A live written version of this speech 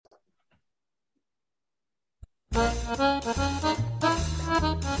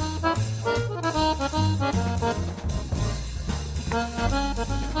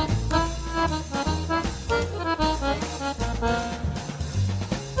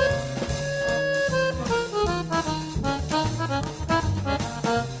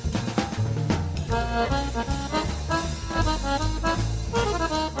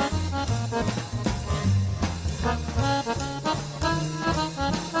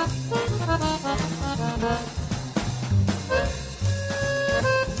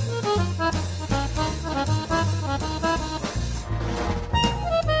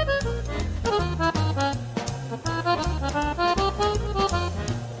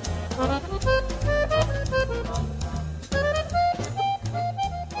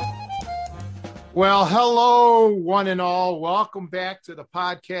Well, hello, one and all. Welcome back to the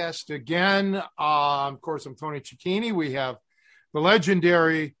podcast again. Of course, I'm Tony Cicchini. We have the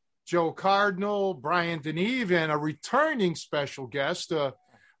legendary Joe Cardinal, Brian Deneve, and a returning special guest, a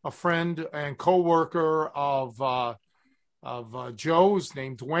friend and co-worker of Joe's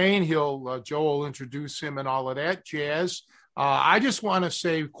named Dwayne. Joe will introduce him and all of that jazz. I just want to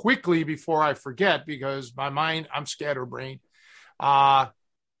say quickly before I forget, because my mind, I'm scatterbrained.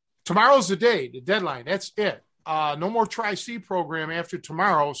 Tomorrow's the day, the deadline. That's it. No more Tri-C program after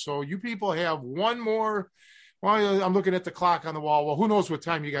tomorrow. So you people have one more. Well, I'm looking at the clock on the wall. Well, who knows what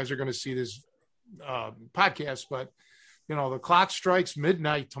time you guys are going to see this podcast, but the clock strikes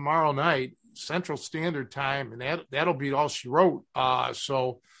midnight tomorrow night, Central Standard Time, and that'll be all she wrote.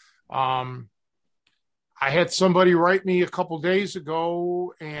 So I had somebody write me a couple days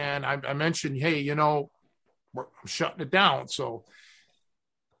ago, and I mentioned, hey, I'm shutting it down. So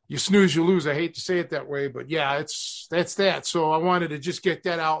you snooze, you lose. I hate to say it that way, but yeah, that's that. So I wanted to just get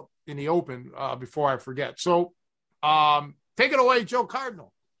that out in the open before I forget. So take it away, Joe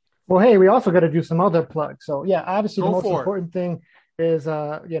Cardinal. Well, hey, we also got to do some other plugs. So yeah, obviously the most important thing is,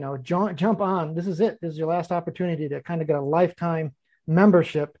 jump on. This is it. This is your last opportunity to kind of get a lifetime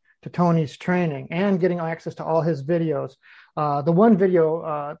membership to Tony's training and getting access to all his videos.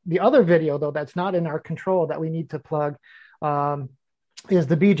 The other video though, that's not in our control that we need to plug, is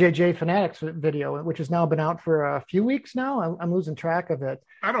the BJJ Fanatics video, which has now been out for a few weeks now. I'm losing track of it.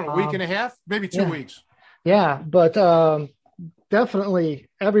 I don't know, a week and a half, maybe 2 weeks. Yeah, but definitely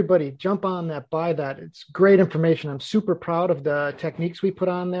everybody jump on that, buy that. It's great information. I'm super proud of the techniques we put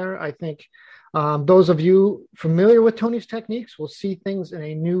on there. I think those of you familiar with Tony's techniques will see things in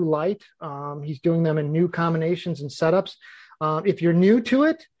a new light. He's doing them in new combinations and setups. If you're new to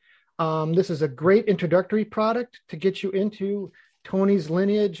it, this is a great introductory product to get you into Tony's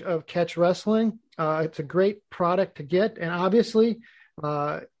lineage of catch wrestling. It's a great product to get, and obviously,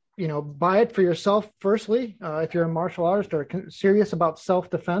 buy it for yourself firstly, if you're a martial artist or serious about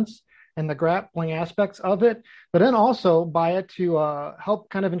self-defense and the grappling aspects of it, but then also buy it to help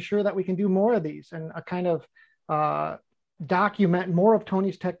kind of ensure that we can do more of these and kind of document more of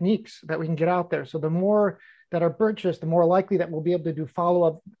Tony's techniques that we can get out there. So the more that are purchased, the more likely that we'll be able to do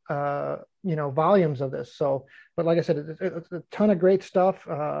follow-up, volumes of this. So, but like I said, it's a ton of great stuff.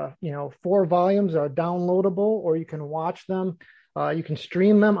 4 volumes are downloadable, or you can watch them. You can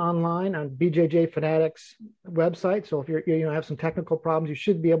stream them online on BJJ Fanatics website. So if you have some technical problems, you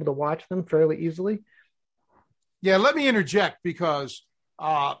should be able to watch them fairly easily. Yeah, let me interject because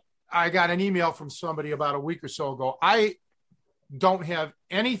I got an email from somebody about a week or so ago. I don't have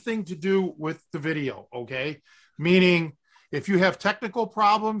anything to do with the video, okay? Meaning, if you have technical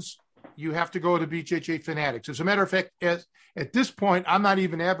problems, you have to go to BJJ Fanatics. As a matter of fact, at this point, I'm not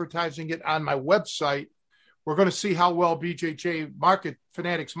even advertising it on my website. We're going to see how well BJJ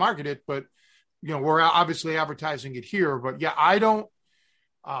Fanatics market it, but we're obviously advertising it here. But yeah, I don't.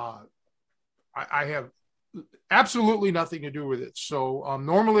 I have absolutely nothing to do with it. So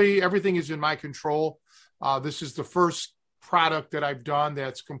normally everything is in my control. This is the first product that I've done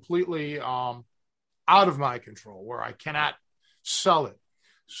that's completely out of my control, where I cannot sell it.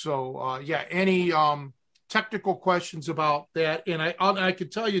 So any technical questions about that, and I can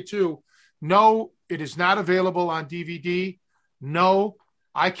tell you too, no, it is not available on DVD. No,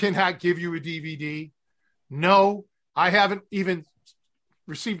 I cannot give you a DVD. No, I haven't even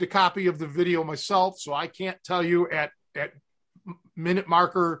received a copy of the video myself, so I can't tell you at minute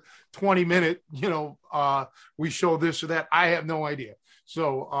marker 20 minute, we show this or that. I have no idea.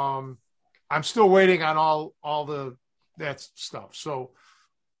 So I'm still waiting on all that stuff. So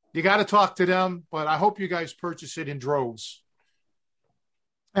you got to talk to them, but I hope you guys purchase it in droves.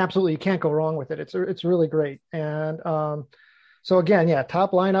 Absolutely. You can't go wrong with it. It's really great. And so again,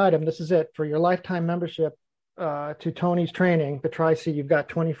 top line item. This is it for your lifetime membership to Tony's training, the Tri-C. You've got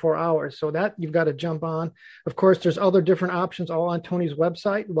 24 hours. So that you've got to jump on. Of course, there's other different options all on Tony's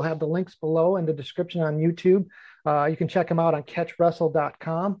website. We'll have the links below in the description on YouTube. You can check them out on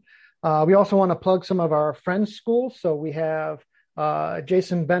catchwrestle.com. We also want to plug some of our friends' schools. So we have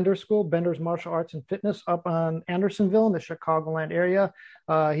Jason Bender School, Bender's Martial Arts and Fitness up on Andersonville in the Chicagoland area.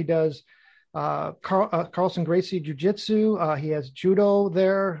 He does Carlson Gracie Jiu-Jitsu. He has judo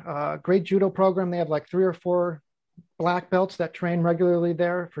there, great judo program. They have like 3 or 4 black belts that train regularly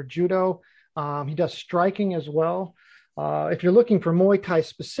there for judo. He does striking as well. If you're looking for Muay Thai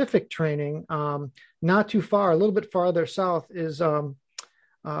specific training, not too far, a little bit farther south is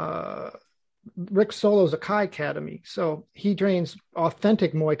Rick Solo's Akai Academy. So he trains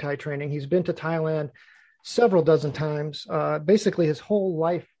authentic Muay Thai training. He's been to Thailand several dozen times. Basically, his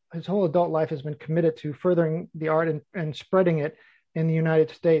whole adult life has been committed to furthering the art and spreading it in the United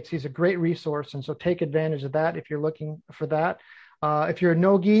States. He's a great resource. And so take advantage of that if you're looking for that. If you're a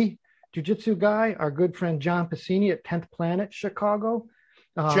no-gi jiu-jitsu guy, our good friend John Piscini at 10th Planet, Chicago.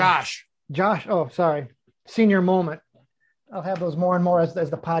 Josh. Oh, sorry. Senior moment. I'll have those more and more as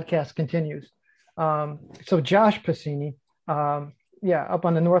the podcast continues. So Josh Piscini, up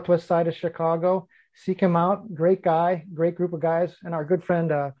on the northwest side of Chicago. Seek him out. Great guy, great group of guys. And our good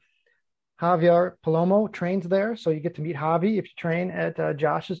friend Javier Palomo trains there. So you get to meet Javi if you train at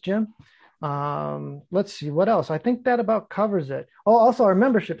Josh's gym. Let's see what else. I think that about covers it. Oh, also our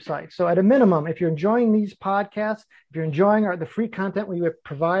membership site. So at a minimum, if you're enjoying these podcasts, if you're enjoying the free content we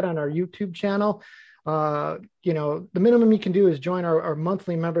provide on our YouTube channel, the minimum you can do is join our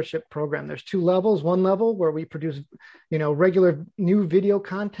monthly membership program. There's 2 levels. One level where we produce, regular new video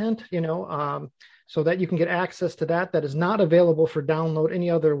content, so that you can get access to that is not available for download any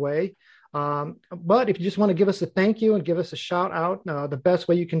other way. But if you just want to give us a thank you and give us a shout out, the best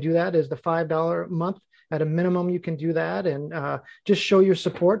way you can do that is the $5 a month. At a minimum, you can do that and just show your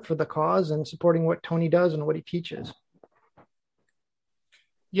support for the cause and supporting what Tony does and what he teaches.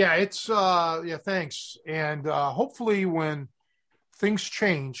 Yeah, it's thanks. And hopefully when things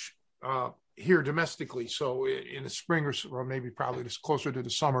change here domestically, so in the spring or maybe probably just closer to the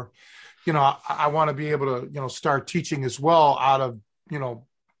summer, I want to be able to, start teaching as well out of,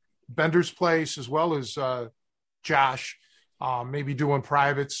 Bender's place as well as Josh, maybe doing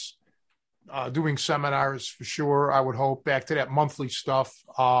privates, doing seminars for sure. I would hope back to that monthly stuff.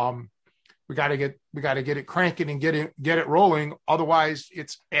 We got to get it cranking and get it rolling. Otherwise,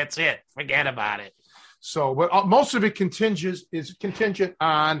 it's it. Forget about it. So, but most of it is contingent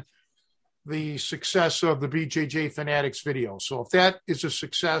on the success of the BJJ Fanatics video. So if that is a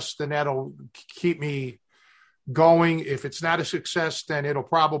success, then that'll keep me going. If it's not a success, then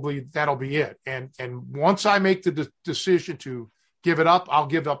that'll be it. And once I make the decision to give it up, I'll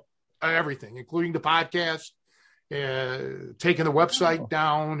give up everything, including the podcast, taking the website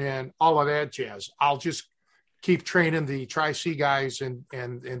down and all of that jazz. I'll just keep training the Tri-C guys and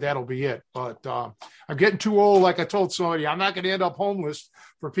that'll be it. But I'm getting too old. Like I told somebody, I'm not going to end up homeless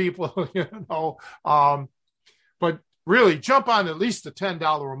for people, but really jump on at least the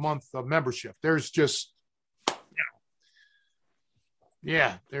 $10 a month membership. There's just,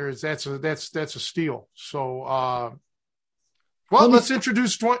 that's a steal. So, let's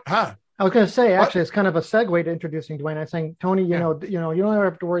introduce Dwayne. Huh? I was going to say, actually, it's kind of a segue to introducing Dwayne. I was saying, Tony, you don't ever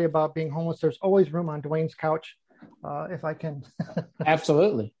have to worry about being homeless. There's always room on Dwayne's couch, if I can.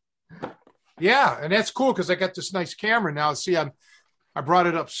 Absolutely. Yeah, and that's cool because I got this nice camera now. See, I brought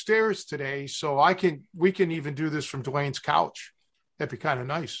it upstairs today, so we can even do this from Dwayne's couch. That'd be kind of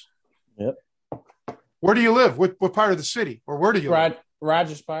nice. Yep. Where do you live? What part of the city, or where do you live?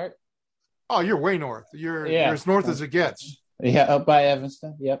 Rogers Park. Oh, you're way north. You're as north as it gets. Yeah, up by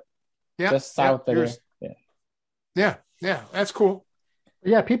Evanston. Yep. Yeah, just south of there. Yeah, that's cool.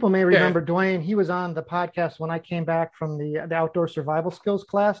 Yeah, people may remember Dwayne. He was on the podcast when I came back from the outdoor survival skills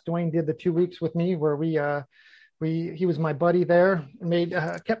class. Dwayne did the 2 weeks with me where he was my buddy there.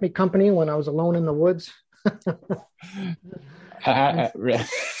 Kept me company when I was alone in the woods. Okay.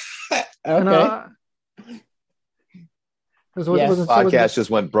 Podcast just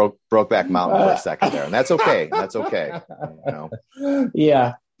went Brokeback Mountain for a second there, and that's okay. That's okay.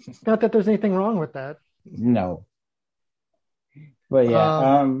 Yeah. Not that there's anything wrong with that. No. But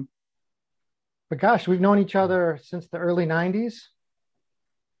yeah. But gosh, we've known each other since the early 90s.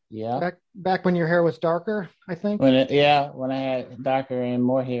 Yeah. Back when your hair was darker, I think. When I had darker and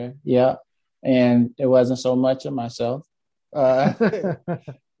more hair. Yeah. And it wasn't so much of myself.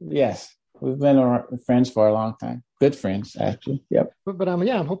 Yes. We've been friends for a long time. Good friends, actually. Yep. But I'm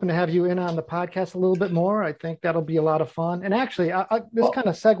hoping to have you in on the podcast a little bit more. I think that'll be a lot of fun. And actually, this kind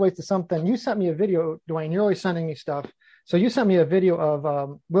of segues to something. You sent me a video, Dwayne. You're always sending me stuff. So you sent me a video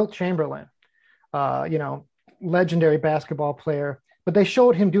of Wilt Chamberlain, legendary basketball player. But they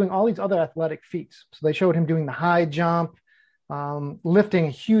showed him doing all these other athletic feats. So they showed him doing the high jump,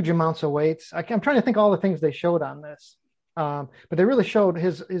 lifting huge amounts of weights. I'm trying to think all the things they showed on this. But they really showed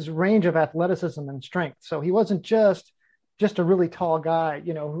his range of athleticism and strength. So he wasn't just a really tall guy,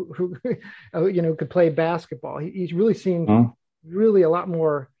 who could play basketball. He really seemed really a lot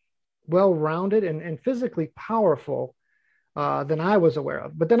more well-rounded and physically powerful than I was aware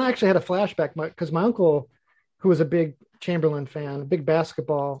of. But then I actually had a flashback because my uncle, who was a big Chamberlain fan, a big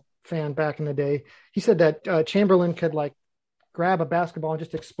basketball fan back in the day, he said that Chamberlain could grab a basketball and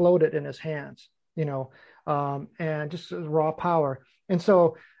just explode it in his hands, and just raw power. And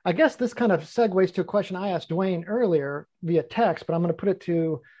so I guess this kind of segues to a question I asked Dwayne earlier via text, but I'm going to put it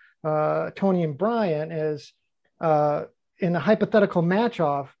to Tony and Brian is in a hypothetical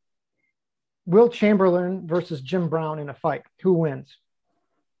match-off, Wilt Chamberlain versus Jim Brown in a fight. Who wins?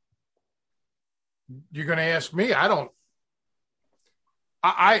 You're going to ask me? I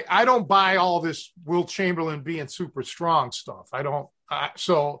don't buy all this Wilt Chamberlain being super strong stuff. I'm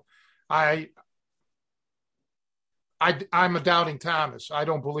a doubting Thomas. I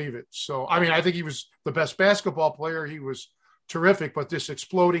don't believe it. So, I mean, I think he was the best basketball player. He was terrific, but this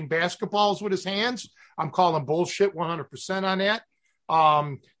exploding basketballs with his hands, I'm calling bullshit 100% on that.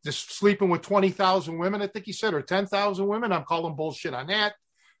 Just sleeping with 20,000 women, I think he said, or 10,000 women, I'm calling bullshit on that.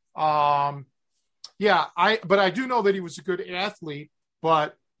 But I do know that he was a good athlete,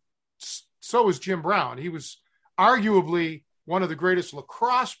 but so was Jim Brown. He was arguably one of the greatest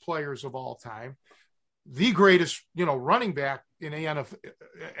lacrosse players of all time, the greatest, running back in the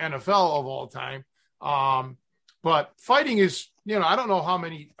NFL of all time. But fighting is, I don't know how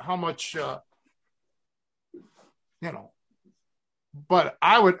much, but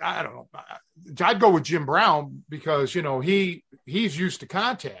I don't know. I'd go with Jim Brown because, he's used to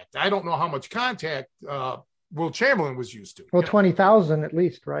contact. I don't know how much contact Wilt Chamberlain was used to. Well, 20,000 at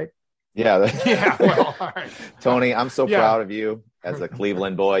least, right? Yeah. Yeah. Well, all right. Tony, I'm so proud of you as a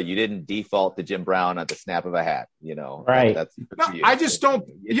Cleveland boy. You didn't default to Jim Brown at the snap of a hat, Right. I just don't,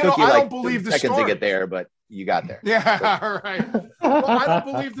 I don't believe the seconds story. to get there, but you got there. Yeah. Right. Well, I don't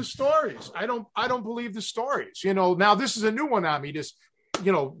believe the stories. I don't believe the stories. Now this is a new one on me. Just,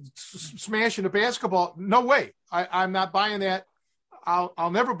 smashing a basketball. No way. I'm not buying that.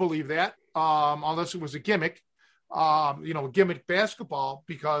 I'll never believe that. Unless it was a gimmick, gimmick basketball,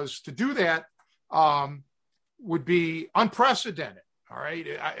 because to do that would be unprecedented. All right.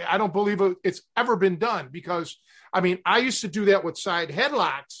 I don't believe it's ever been done because, I used to do that with side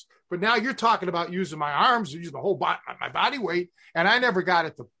headlocks, but now you're talking about using my arms, using the whole my body weight, and I never got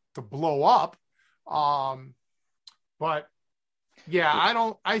it to blow up. But yeah,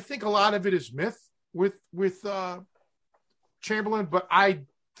 I think a lot of it is myth with Chamberlain, but I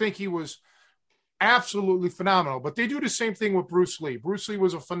think he was absolutely phenomenal. But they do the same thing with Bruce Lee. Bruce Lee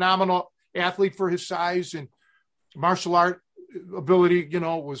was a phenomenal athlete for his size, and martial art ability,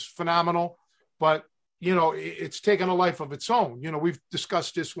 was phenomenal. But, it's taken a life of its own. We've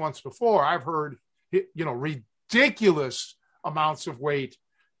discussed this once before. I've heard, ridiculous amounts of weight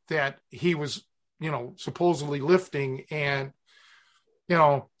that he was, supposedly lifting. And,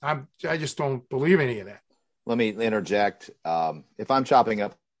 I just don't believe any of that. Let me interject. If I'm chopping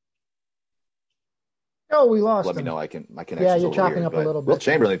up, we lost. Let him. me know. My connection's Yeah, you're a chopping weird, up a little bit. Wilt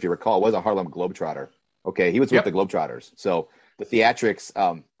Chamberlain, if you recall, was a Harlem Globetrotter. Okay, he was with the Globetrotters. So the theatrics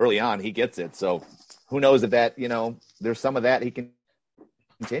early on, he gets it. So who knows if that, there's some of that he can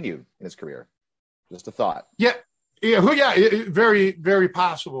continue in his career. Just a thought. Yeah. Very, very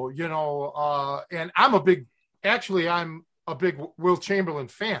possible, and I'm a big Wilt Chamberlain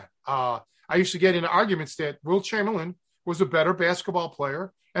fan. I used to get into arguments that Wilt Chamberlain was a better basketball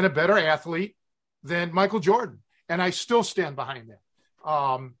player and a better athlete than Michael Jordan. And I still stand behind that.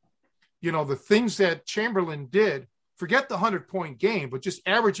 The things that Chamberlain did, forget the 100-point game, but just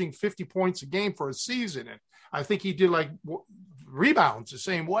averaging 50 points a game for a season. And I think he did rebounds the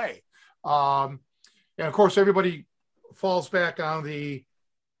same way. And of course, everybody falls back on the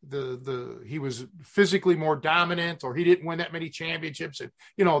he was physically more dominant, or he didn't win that many championships, and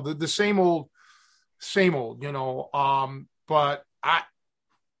the same old, but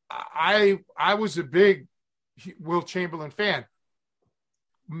I was a big Wilt Chamberlain fan.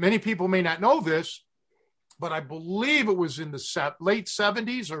 Many people may not know this, but I believe it was in the late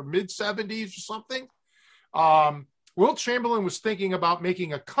 70s or mid 70s or something. Wilt Chamberlain was thinking about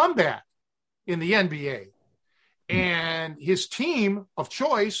making a comeback in the NBA. And his team of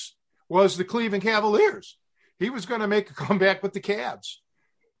choice was the Cleveland Cavaliers. He was going to make a comeback with the Cavs,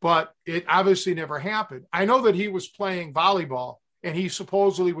 but it obviously never happened. I know that he was playing volleyball, and he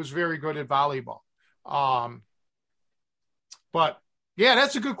supposedly was very good at volleyball. But yeah,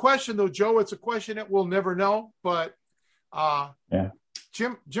 that's a good question though, Joe. It's a question that we'll never know, but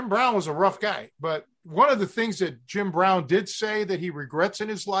Jim Brown was a rough guy. But one of the things that Jim Brown did say that he regrets in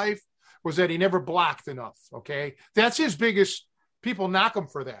his life was that he never blocked enough. Okay. That's his biggest, people knock him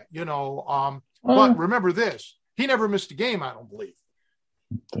for that, but remember this, he never missed a game. I don't believe.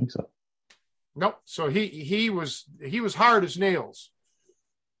 I think so. Nope. So he was hard as nails.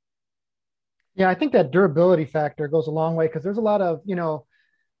 Yeah. I think that durability factor goes a long way, because there's a lot of,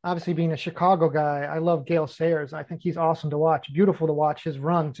 obviously being a Chicago guy, I love Gale Sayers. I think he's awesome to watch. Beautiful to watch his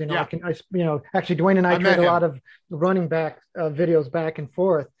runs. Yeah. Actually, Dwayne and I met trade a him. lot of running back videos back and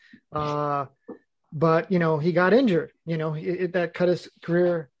forth. But he got injured. That cut his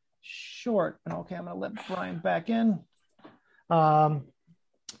career short. Okay, I'm going to let Brian back in. And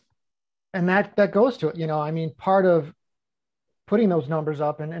that goes to it. Part of putting those numbers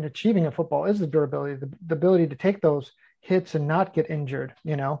up and achieving in football is the durability, the ability to take those hits and not get injured.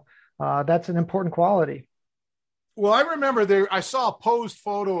 That's an important quality. Well, I remember I saw a posed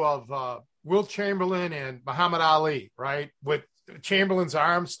photo of Wilt Chamberlain and Muhammad Ali, right, with Chamberlain's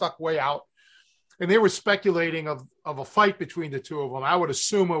arm stuck way out, and they were speculating of a fight between the two of them. I would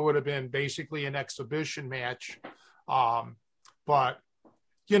assume it would have been basically an exhibition match, but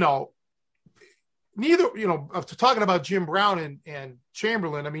neither, talking about Jim Brown and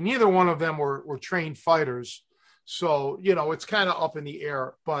Chamberlain, neither one of them were trained fighters. So, it's kind of up in the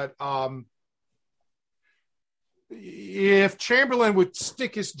air. But if Chamberlain would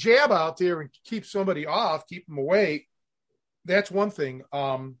stick his jab out there and keep somebody off, keep them away, that's one thing.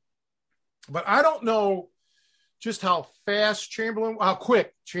 But I don't know just how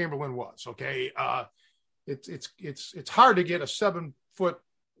quick Chamberlain was. Okay. It's hard to get a 7-foot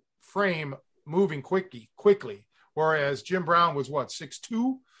frame moving quickly. Whereas Jim Brown was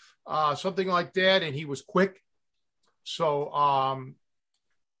 6'2", something like that. And he was quick. So,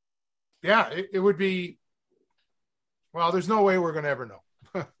 it would be, well, there's no way we're going to ever know.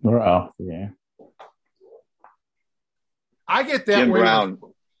 Well, yeah. I get that Jim way. Brown.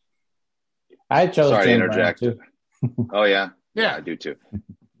 I chose Sorry Jim to interject. Brown too. Oh, yeah. Yeah. I do too.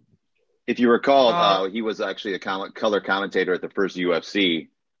 If you recall, he was actually a color commentator at the first UFC.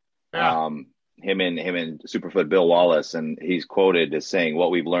 Yeah. Him and Superfoot Bill Wallace, and he's quoted as saying,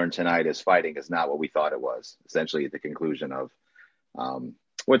 "What we've learned tonight is fighting is not what we thought it was." Essentially, at the conclusion of,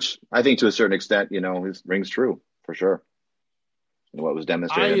 which I think to a certain extent, rings true for sure. What was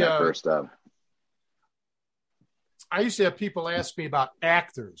demonstrated in that first. I used to have people ask me about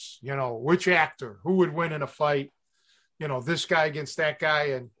actors. Which actor, who would win in a fight? This guy against that guy,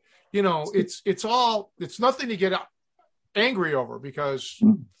 and it's nothing to get angry over, because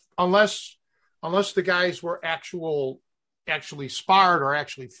unless the guys were actually sparred or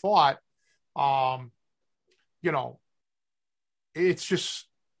actually fought, it's just,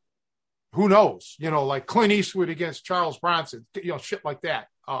 who knows, like Clint Eastwood against Charles Bronson, shit like that.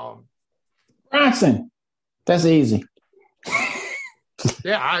 Bronson, that's easy.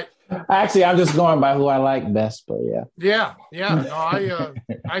 Yeah. I'm just going by who I like best, but yeah. No,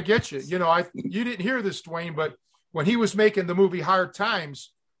 I get you. You didn't hear this, Dwayne, but when he was making the movie Hard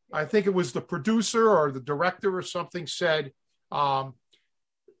Times, I think it was the producer or the director or something said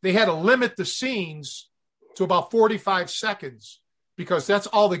they had to limit the scenes to about 45 seconds because that's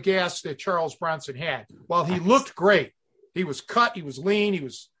all the gas that Charles Bronson had. While he looked great, he was cut, he was lean,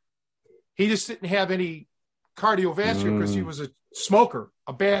 he just didn't have any cardiovascular because he was a smoker,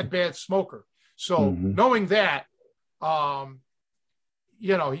 a bad smoker. So knowing that,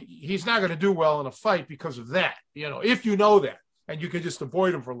 he's not going to do well in a fight because of that, if you know that. And you can just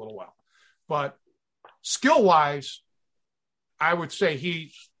avoid him for a little while. But skill-wise, I would say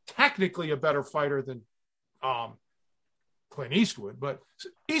he's technically a better fighter than Clint Eastwood. But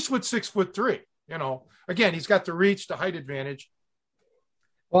Eastwood's 6'3". Again, he's got the reach, the height advantage.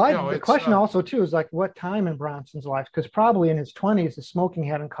 Well, the question also, too, is what time in Bronson's life? Because probably in his 20s, the smoking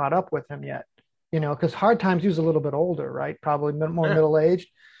hadn't caught up with him yet. Because Hard Times, he was a little bit older, right? Probably more middle-aged.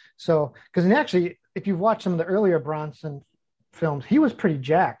 So, because actually, if you've watched some of the earlier Bronson films, he was pretty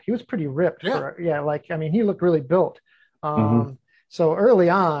jacked. He was pretty ripped. He looked really built. So early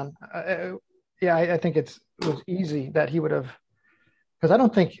on, I think it was easy that he would have, because I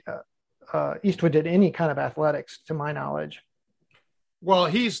don't think Eastwood did any kind of athletics to my knowledge.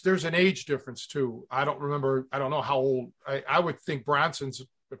 Well, there's an age difference too. I don't know how old. I would think Bronson's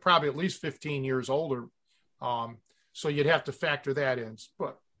probably at least 15 years older. So you'd have to factor that in.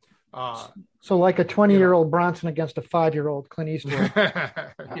 But so like a 20-year-old Bronson against a 5-year-old Clint Eastwood.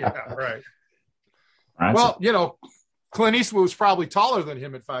 Yeah, right. Bronson. Well, Clint Eastwood was probably taller than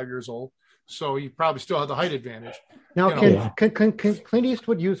him at 5 years old, so he probably still had the height advantage. Now, can Clint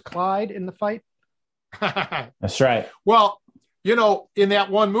Eastwood use Clyde in the fight? That's right. Well, in that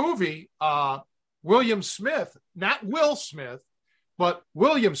one movie, William Smith, not Will Smith, but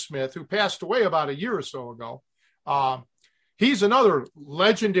William Smith, who passed away about a year or so ago, he's another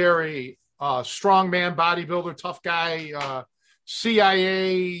legendary strongman bodybuilder, tough guy,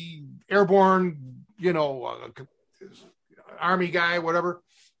 CIA, airborne, Army guy, whatever.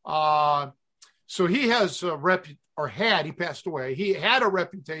 So he has a he passed away. He had a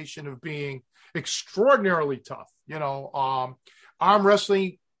reputation of being extraordinarily tough, arm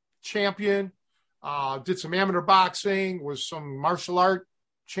wrestling champion, did some amateur boxing, was some martial art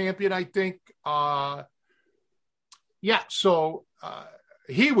champion, I think. So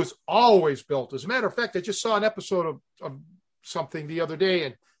he was always built. As a matter of fact, I just saw an episode of something the other day,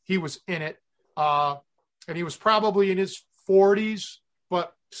 and he was in it. And he was probably in his 40s,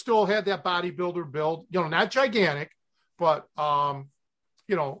 but still had that bodybuilder build, not gigantic, but,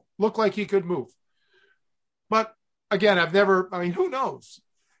 looked like he could move. But again, who knows?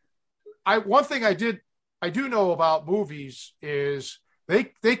 One thing I do know about movies is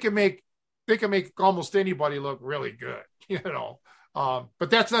they can make almost anybody look really good, but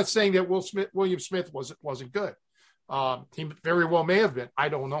that's not saying that William Smith wasn't good. He very well may have been. I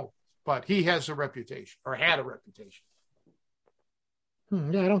don't know, but he has a reputation, or had a reputation.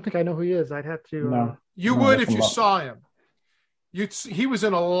 Yeah, I don't think I know who he is. I'd have to. No. You would if you saw him. He was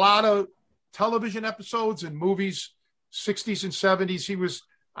in a lot of television episodes and movies, 60s and 70s. He was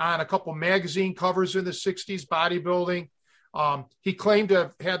on a couple magazine covers in the 60s, bodybuilding. He claimed to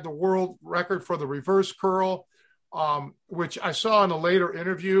have had the world record for the reverse curl, which I saw in a later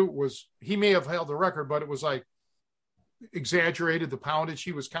interview. He may have held the record, but it was like exaggerated the poundage.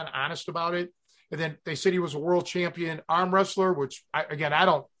 He was kind of honest about it. And then they said he was a world champion arm wrestler, which I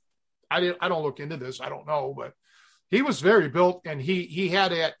don't look into this. I don't know, but he was very built, and he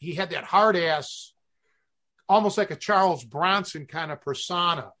had that hard ass, almost like a Charles Bronson kind of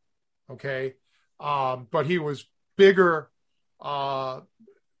persona. Okay. But he was bigger, quite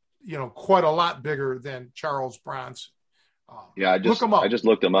a lot bigger than Charles Bronson. I just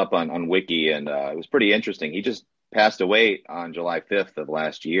looked him up on Wiki, and it was pretty interesting. He just passed away on July 5th of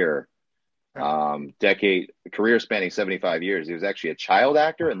last year. Career spanning 75 years. He was actually a child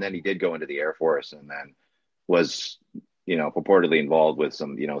actor, and then he did go into the Air Force, and then was, purportedly involved with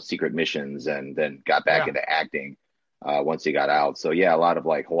some, secret missions, and then got back into acting once he got out. So a lot of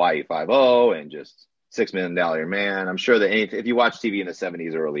like Hawaii Five-0 and just $6 Million Man. I'm sure that if you watch TV in the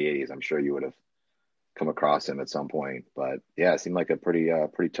 70s, early 80s, I'm sure you would have come across him at some point. But it seemed like a pretty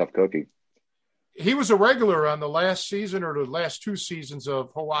tough cookie. He was a regular on the last season or the last two seasons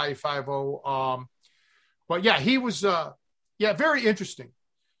of Hawaii Five-0. But he was, very interesting.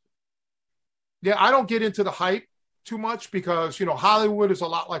 Yeah, I don't get into the hype too much because, Hollywood is a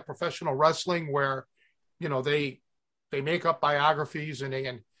lot like professional wrestling where, they make up biographies and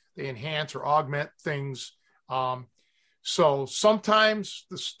they enhance or augment things. So sometimes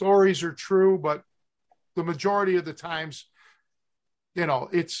the stories are true, but the majority of the times,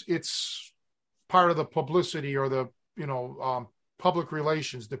 it's part of the publicity or the, public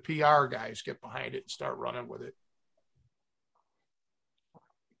relations. The PR guys get behind it and start running with it.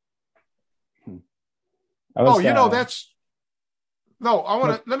 Let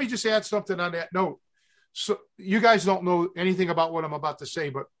me just add something on that note. So you guys don't know anything about what I'm about to say,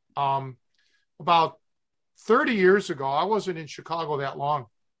 but about 30 years ago, I wasn't in Chicago that long.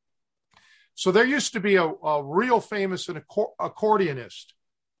 So there used to be a real famous accordionist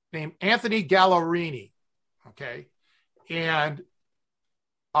named Anthony Gallerini. Okay. And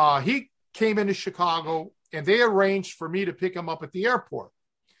he came into Chicago, and they arranged for me to pick him up at the airport.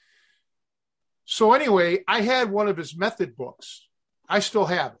 So anyway, I had one of his method books. I still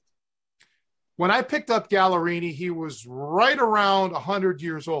have it. When I picked up Gallerini, he was right around 100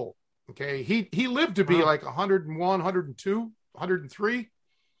 years old. Okay. He lived to be like 101, 102, 103.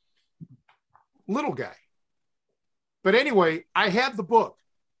 Little guy. But anyway, I had the book,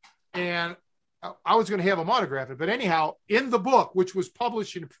 and I was going to have him autograph it. But anyhow, in the book, which was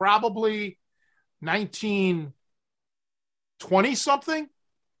published in probably 1920 something,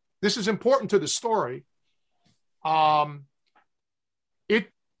 this is important to the story.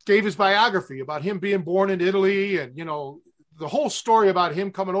 It gave his biography about him being born in Italy, and, the whole story about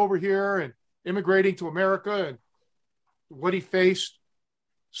him coming over here and immigrating to America and what he faced.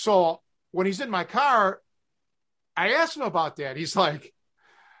 So when he's in my car, I asked him about that. He's like,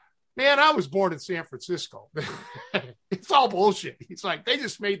 man, I was born in San Francisco. It's all bullshit. He's like, they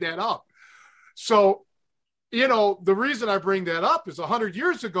just made that up. So, the reason I bring that up is 100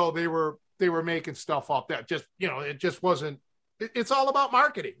 years ago, they were making stuff up that just, it just wasn't, it's all about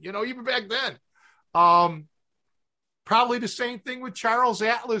marketing, even back then. Probably the same thing with Charles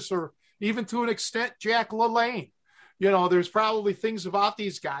Atlas, or even to an extent, Jack LaLanne. There's probably things about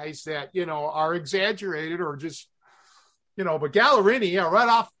these guys that, are exaggerated or just, but Gallerini,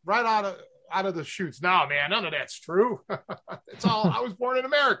 right out of the chutes. No, man, none of that's true. It's all, I was born in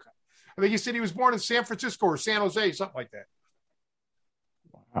America. I think he said he was born in San Francisco or San Jose, something like that.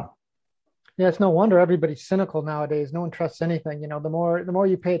 Wow. Yeah, it's no wonder everybody's cynical nowadays. No one trusts anything. The more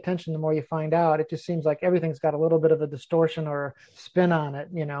you pay attention, the more you find out. It just seems like everything's got a little bit of a distortion or spin on it.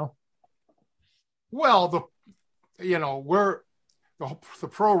 Well, we're the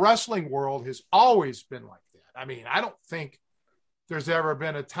pro wrestling world has always been like that. I mean, I don't think there's ever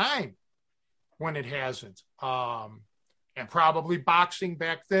been a time when it hasn't. And probably boxing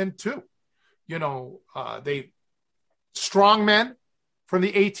back then too. They strong men from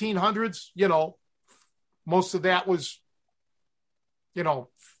the 1800s, most of that was,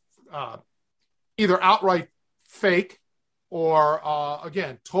 either outright fake or,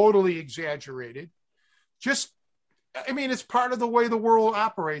 again, totally exaggerated. It's part of the way the world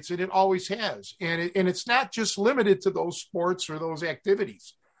operates, and it always has. And it's not just limited to those sports or those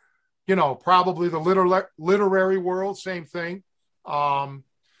activities. Probably the literary world, same thing. Look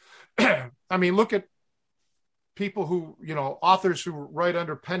at people who, authors who write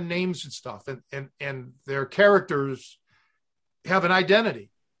under pen names and stuff, and their characters have an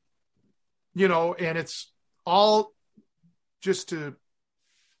identity, and it's all just to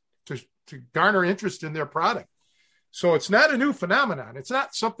garner interest in their product. So it's not a new phenomenon. It's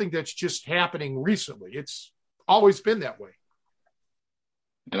not something that's just happening recently. It's always been that way.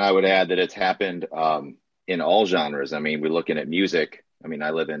 And I would add that it's happened in all genres. We're looking at music.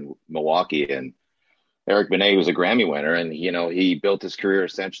 I live in Milwaukee, and Eric Benet was a Grammy winner, and he built his career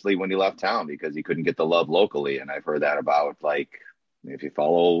essentially when he left town because he couldn't get the love locally. And I've heard that about, like, if you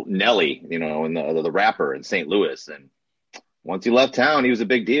follow Nelly, and the rapper in St. Louis, and once he left town, he was a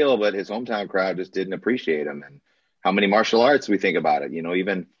big deal, but his hometown crowd just didn't appreciate him. And how many martial arts we think about it,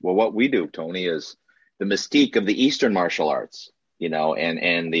 even what we do, Tony, is the mystique of the Eastern martial arts,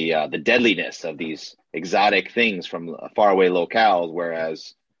 and the deadliness of these exotic things from faraway locales,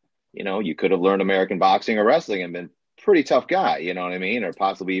 whereas you could have learned American boxing or wrestling and been a pretty tough guy, or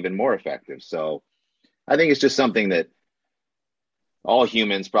possibly even more effective. So I think it's just something that all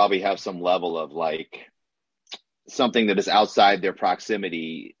humans probably have some level of, like, something that is outside their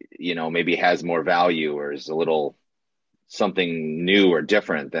proximity, maybe has more value or is a little something new or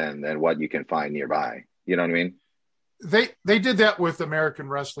different than what you can find nearby. You know what I mean? They did that with American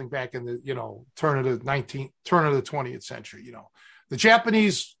wrestling back in the, turn of the 20th century, the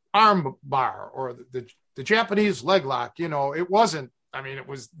Japanese arm bar or the Japanese leg lock, it wasn't,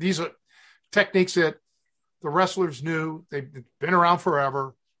 these are techniques that the wrestlers knew. They've been around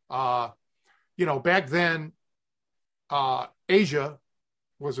forever. Back then, Asia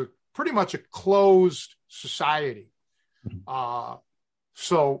was pretty much a closed society.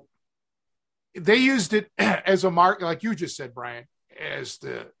 So they used it as a mark, like you just said, Brian, as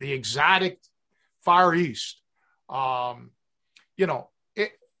the exotic Far East.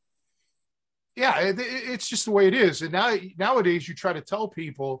 It's just the way it is. And nowadays you try to tell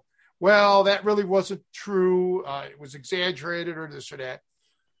people, well, that really wasn't true. It was exaggerated or this or that.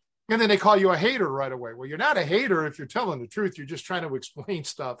 And then they call you a hater right away. Well, you're not a hater if you're telling the truth. You're just trying to explain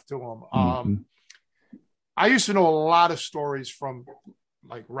stuff to them. I used to know a lot of stories from,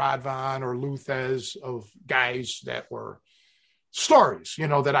 like, Rod Vaughn or Lou Thez, of guys that were stories,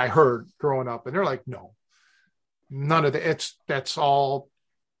 that I heard growing up. And they're like, no, none of that. That's all,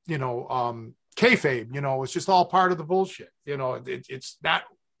 kayfabe, it's just all part of the bullshit. It's not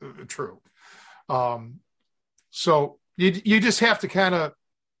true. So you just have to kind of,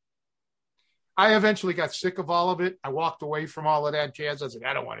 I eventually got sick of all of it. I walked away from all of that jazz. I was like,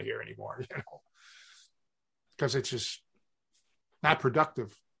 I don't want to hear anymore, because it's just not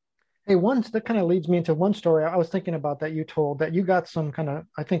productive. Hey, that kind of leads me into one story I was thinking about that you told that you got some kind of,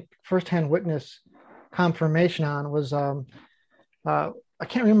 I think, firsthand witness confirmation on was, I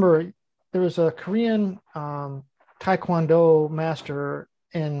can't remember. There was a Korean Taekwondo master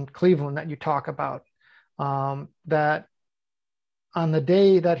in Cleveland that you talk about, that on the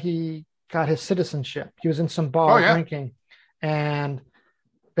day that he got his citizenship, he was in some bar drinking, and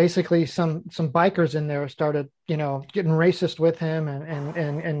basically some bikers in there started, getting racist with him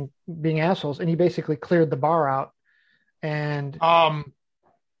and being assholes. And he basically cleared the bar out. And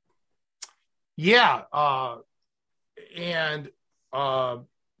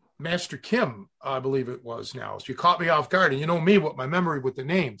Master Kim, I believe it was now. So you caught me off guard. And you know me with my memory with the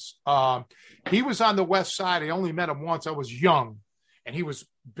names. He was on the West Side. I only met him once. I was young and he was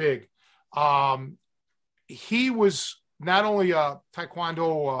big. He was not only a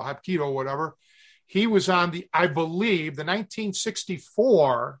Taekwondo, Hapkido, whatever. He was on I believe, the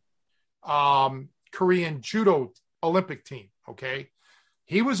 1964 Korean Judo Olympic team. Okay.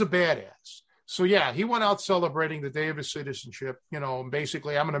 He was a badass. So yeah, he went out celebrating the day of his citizenship, and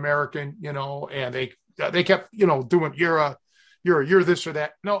basically I'm an American, and they kept, doing, you're you're this or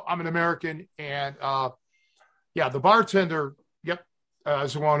that. No, I'm an American. And the bartender,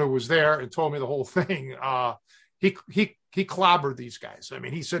 is the one who was there and told me the whole thing. He clobbered these guys. I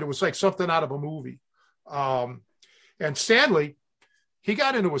mean, he said it was like something out of a movie. And Stanley, he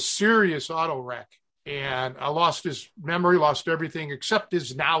got into a serious auto wreck and lost his memory, lost everything except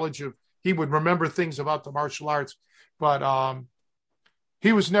his knowledge of, he would remember things about the martial arts, but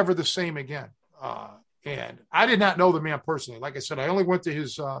he was never the same again. And I did not know the man personally. Like I said, I only went to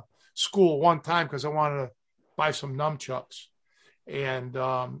his school one time because I wanted to buy some nunchucks. And,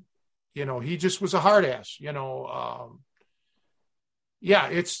 he just was a hard ass,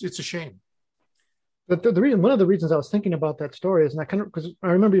 it's a shame. But the reason, one of the reasons I was thinking about that story is, and I kind of, because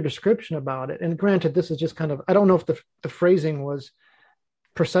I remember your description about it, and granted, this is just kind of, I don't know if the phrasing was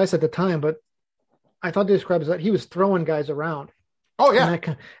precise at the time, but I thought they described as that he was throwing guys around. Oh yeah.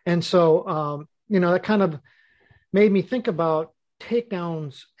 And so, that kind of made me think about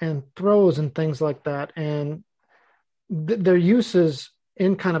takedowns and throws and things like that, and their uses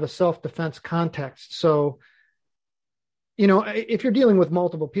in kind of a self-defense context. So, if you're dealing with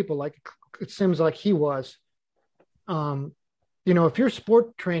multiple people, like it seems like he was, if you're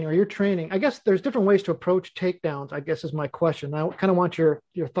sport training or you're training, I guess there's different ways to approach takedowns, I guess is my question. I kind of want your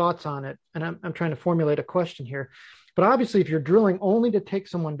thoughts on it. And I'm trying to formulate a question here, but obviously if you're drilling only to take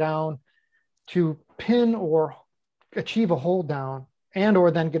someone down to pin or achieve a hold down and, or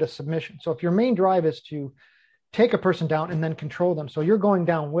then get a submission. So if your main drive is to take a person down and then control them, so you're going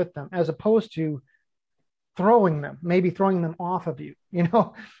down with them as opposed to maybe throwing them off of you,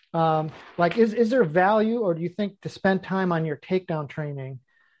 is there value, or do you think to spend time on your takedown training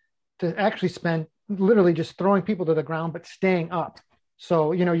to actually spend literally just throwing people to the ground, but staying up?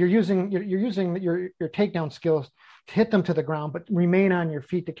 So, you're using your takedown skills to hit them to the ground, but remain on your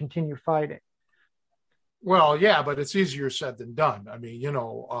feet to continue fighting. Well, yeah, but it's easier said than done. I mean,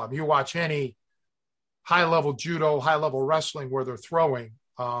 you watch any high level judo, high level wrestling where they're throwing,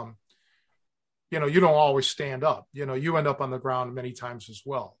 you don't always stand up. You end up on the ground many times as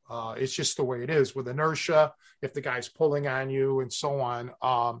well. It's just the way it is with inertia, if the guy's pulling on you and so on.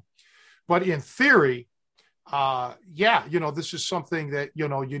 But in theory, this is something that,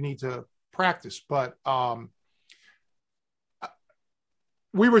 you need to practice. But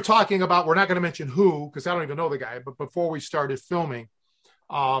we were talking about, we're not going to mention who, because I don't even know the guy, but before we started filming,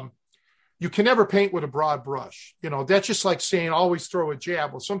 you can never paint with a broad brush. That's just like saying always throw a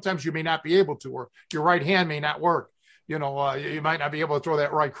jab. Well, sometimes you may not be able to, or your right hand may not work. You might not be able to throw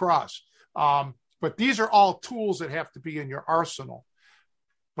that right cross. But these are all tools that have to be in your arsenal.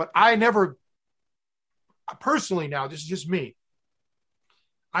 But I never, personally now, this is just me,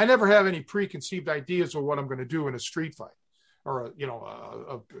 I never have any preconceived ideas of what I'm going to do in a street fight or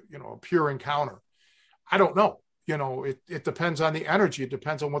a pure encounter. I don't know. It depends on the energy. It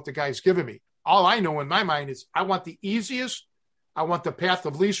depends on what the guy's giving me. All I know in my mind is I want the easiest. I want the path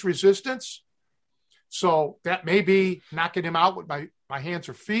of least resistance. So that may be knocking him out with my hands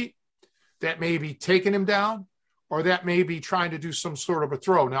or feet. That may be taking him down, or that may be trying to do some sort of a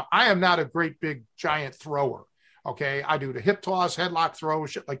throw. Now, I am not a great big giant thrower. Okay. I do the hip toss, headlock throw,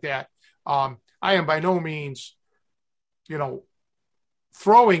 shit like that. I am by no means,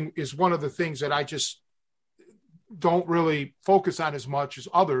 throwing is one of the things that I just don't really focus on as much as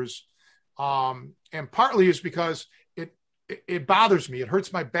others. And partly is because it bothers me. It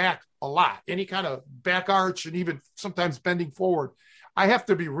hurts my back a lot. Any kind of back arch and even sometimes bending forward, I have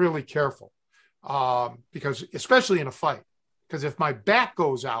to be really careful because especially in a fight, because if my back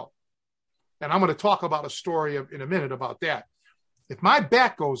goes out, and I'm going to talk about a story in a minute about that. If my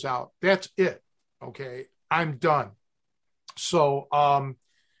back goes out, that's it. Okay. I'm done. So,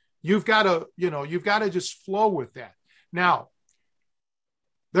 you've got to just flow with that. Now,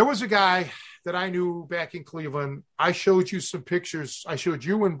 there was a guy that I knew back in Cleveland. I showed you some pictures. I showed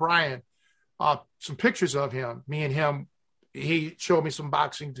you and Brian some pictures of him, me and him. He showed me some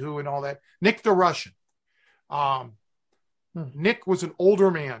boxing too and all that. Nick the Russian. Nick was an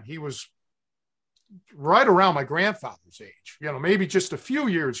older man. He was right around my grandfather's age, maybe just a few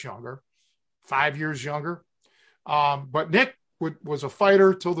years younger, 5 years younger. But Nick was a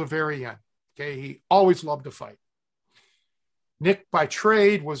fighter till the very end. Okay. He always loved to fight. Nick by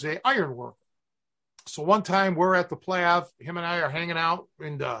trade was an iron worker. So one time we're at the playoff, him and I are hanging out,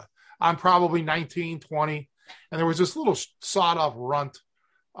 and I'm probably 19, 20. And there was this little sawed off runt.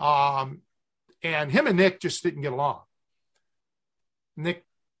 And him and Nick just didn't get along. Nick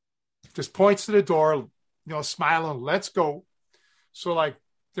just points to the door, smiling, let's go. So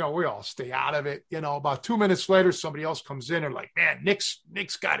we all stay out of it. About 2 minutes later, somebody else comes in and man,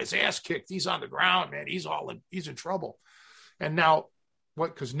 Nick's got his ass kicked. He's on the ground, man. He's in trouble. And now,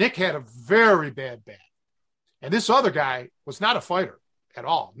 because Nick had a very bad back. And this other guy was not a fighter at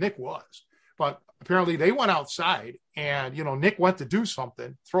all. Nick was. But apparently they went outside and, Nick went to do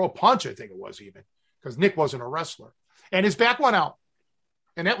something, throw a punch, I think it was even, because Nick wasn't a wrestler. And his back went out.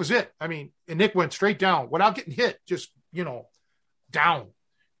 And that was it. I mean, and Nick went straight down without getting hit, just, down.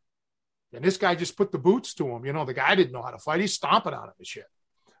 And this guy just put the boots to him. The guy didn't know how to fight. He's stomping on him and shit.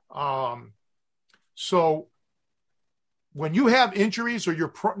 So when you have injuries or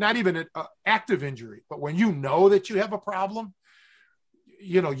you're not even an active injury, but when you know that you have a problem,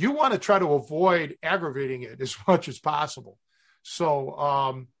 you want to try to avoid aggravating it as much as possible.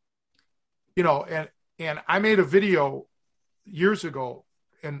 So, and I made a video years ago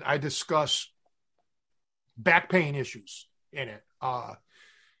and I discussed back pain issues in it.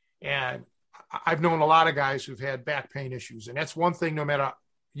 And I've known a lot of guys who've had back pain issues. And that's one thing, no matter,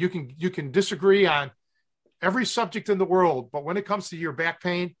 you can disagree on every subject in the world, but when it comes to your back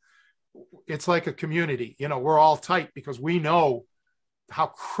pain, it's like a community. We're all tight because we know how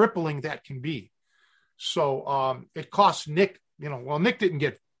crippling that can be. So it cost Nick, Nick didn't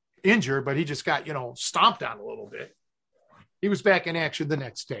get injured, but he just got, stomped on a little bit. He was back in action the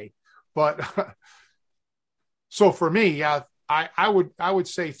next day. But so for me, I would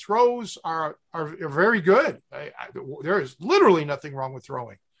say throws are very good. There is literally nothing wrong with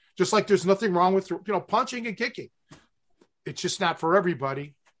throwing. Just like there's nothing wrong with, punching and kicking. It's just not for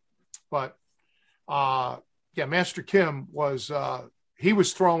everybody. But, Master Kim was, he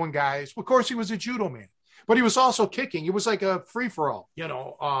was throwing guys. Of course, he was a judo man. But he was also kicking. It was like a free-for-all,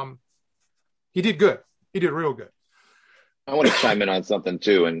 He did good. He did real good. I want to chime in on something,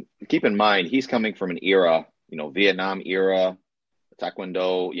 too. And keep in mind, he's coming from an era, Vietnam era,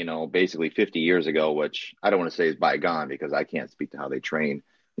 Taekwondo, basically 50 years ago, which I don't want to say is bygone because I can't speak to how they train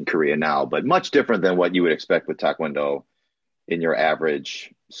in Korea now, but much different than what you would expect with Taekwondo in your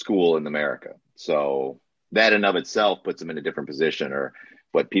average school in America. So that in of itself puts him in a different position, or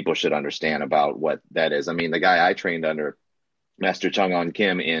what people should understand about what that is. I mean, the guy I trained under, Master Chung-On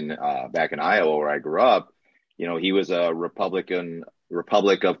Kim, in back in Iowa, where I grew up, he was a Republic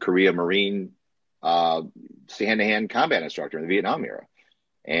of Korea Marine hand-to-hand combat instructor in the Vietnam era.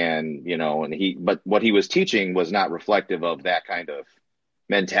 And, but what he was teaching was not reflective of that kind of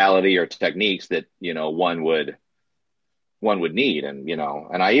mentality or techniques that, one would need. And,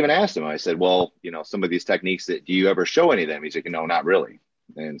 and I even asked him, I said, well, some of these techniques, that do you ever show any of them? He's like, no, not really.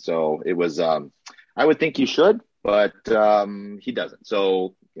 And so it was, I would think he should, but he doesn't.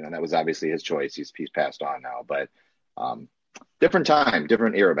 So, that was obviously his choice. He's passed on now, but different time,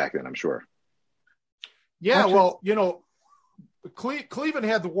 different era back then, I'm sure. Yeah. Well, Cleveland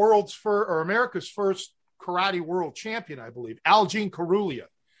had the America's first karate world champion, I believe, Algene Carulia.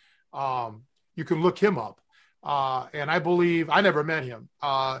 You can look him up. And I believe, I never met him.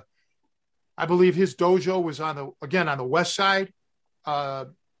 I believe his dojo was on the west side. The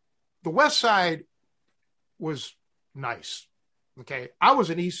west side was nice. Okay. I was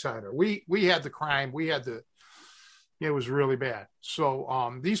an east sider. We had the crime. It was really bad.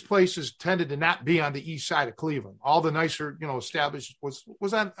 So these places tended to not be on the east side of Cleveland. All the nicer, established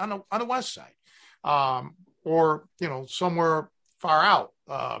was on the west side, or somewhere far out.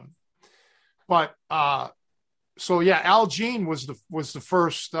 So yeah, Algene was the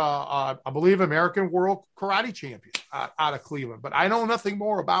first, I believe, American world karate champion out of Cleveland. But I know nothing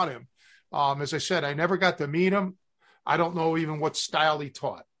more about him. As I said, I never got to meet him. I don't know even what style he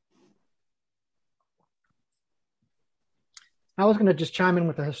taught. I was going to just chime in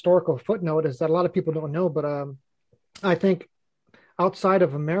with a historical footnote, is that a lot of people don't know, but I think outside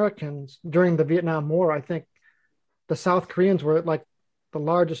of Americans during the Vietnam War, I think the South Koreans were like the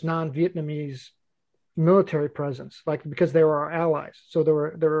largest non-Vietnamese military presence, like because they were our allies. So there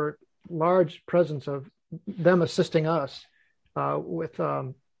were large presence of them assisting us with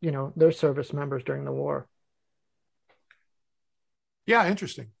their service members during the war. Yeah,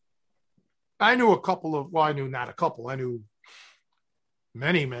 interesting. I knew I knew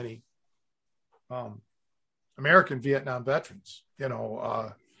many American Vietnam veterans.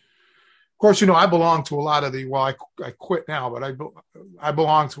 Of course, I belong to a lot of I quit now, but I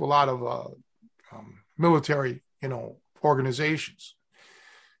belong to a lot of military, organizations,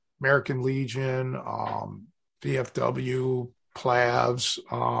 American Legion, VFW,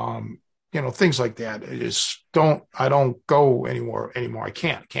 PLAVs, things like that. I don't go anymore. I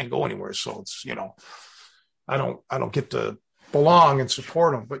can't go anywhere. So it's, I don't get to belong and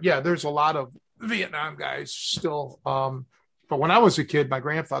support them. But yeah, there's a lot of Vietnam guys still. But when I was a kid, my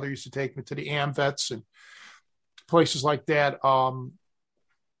grandfather used to take me to the AMVETS and places like that,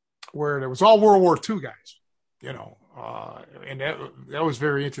 where there was all World War II guys, And that was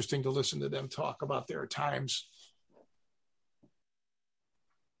very interesting to listen to them talk about their times.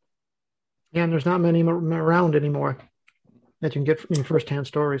 Yeah, and there's not many around anymore that you can get firsthand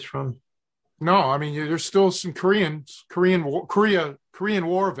stories from. No, I mean, there's still some Korean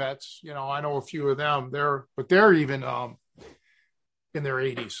War vets. You know, I know a few of them. They're even in their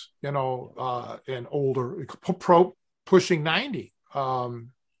 80s. You know, and older, pushing 90. You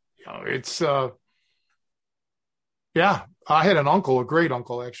know, it's yeah. I had an uncle, a great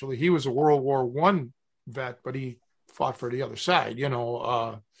uncle actually. He was a World War One vet, but he fought for the other side. You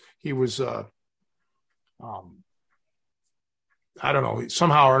know, he was I don't know,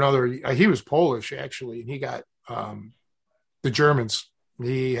 somehow or another, he was Polish actually, and he got the Germans.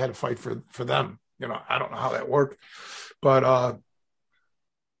 He had to fight for them. You know, I don't know how that worked, but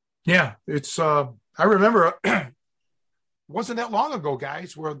yeah, it's. I remember it wasn't that long ago,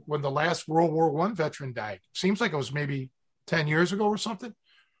 guys, when the last World War One veteran died. Seems like it was maybe 10 years ago or something,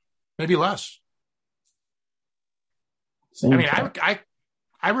 maybe less. I mean,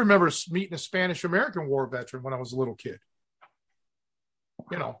 I remember meeting a Spanish American War veteran when I was a little kid.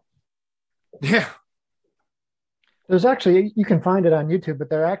 You know, yeah. There's actually, you can find it on YouTube, but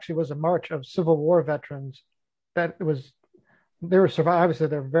there actually was a march of Civil War veterans they were surviving. Obviously,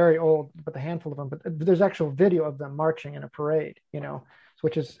 they're very old, but the handful of them, but there's actual video of them marching in a parade, you know,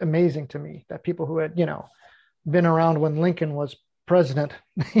 which is amazing to me that people who had, you know, been around when Lincoln was president,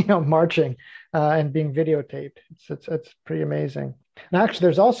 you know, marching and being videotaped. It's pretty amazing. And actually,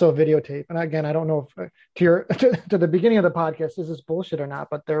 there's also a videotape. And again, I don't know if to the beginning of the podcast, is this bullshit or not,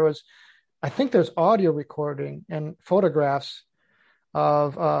 but I think there's audio recording and photographs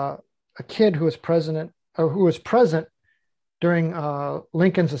of a kid who was present during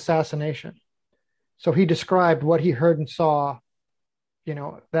Lincoln's assassination. So he described what he heard and saw, you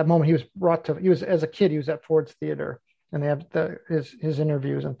know, that moment as a kid, he was at Ford's Theater, and they have his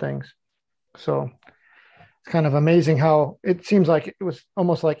interviews and things. So it's kind of amazing how it seems like it was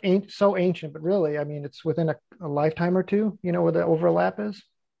almost like so ancient, but really, I mean, it's within a lifetime or two, you know, where the overlap is.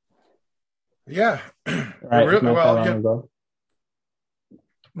 Yeah. Right. Really, Not well, that long yeah. ago.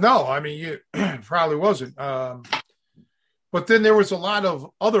 No, I mean, it probably wasn't. But then there was a lot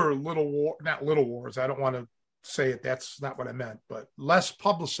of other not little wars. I don't want to say it. That's not what I meant, but less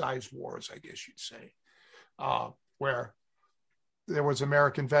publicized wars, I guess you'd say, where there was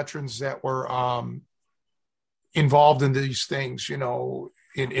American veterans that were involved in these things, you know,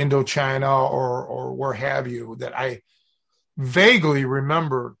 in Indochina or where have you, that I vaguely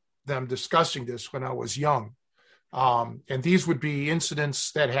remember them discussing this when I was young. And these would be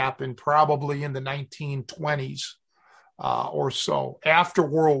incidents that happened probably in the 1920s or so, after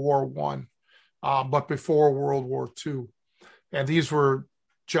World War One, but before World War II. And these were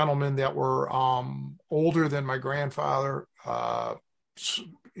gentlemen that were older than my grandfather,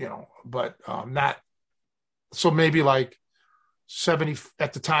 you know, but not, so maybe like 70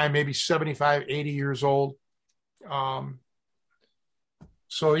 at the time, maybe 75, 80 years old.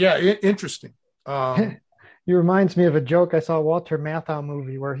 So yeah, interesting. It reminds me of a joke. I saw a Walter Matthau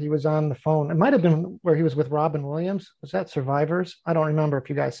movie where he was on the phone. It might have been where he was with Robin Williams. Was that Survivors? I don't remember if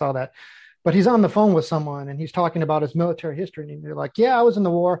you guys saw that. But he's on the phone with someone and he's talking about his military history. And you're like, yeah, I was in the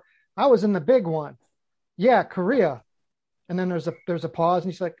war. I was in the big one. Yeah, Korea. And then there's a pause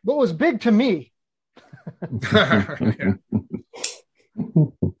and he's like, what was big to me? Yeah.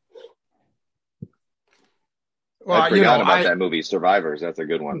 Well, I forgot about that movie, Survivors. That's a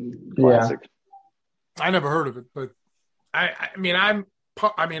good one. Classic. Yeah. I never heard of it, but I mean,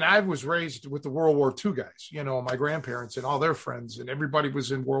 I was raised with the World War II guys, you know, my grandparents and all their friends, and everybody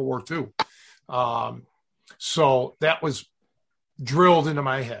was in World War II. So that was drilled into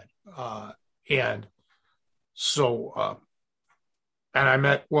my head. And so, and I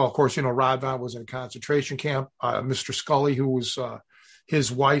met, well, of course, you know, Rod Vaughn was in a concentration camp. Mr. Scully, who was,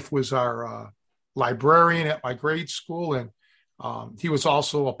 his wife was our librarian at my grade school. And he was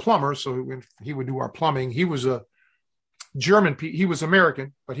also a plumber, so he would do our plumbing. He was a German, he was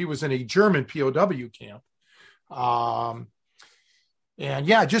American, but he was in a German POW camp. And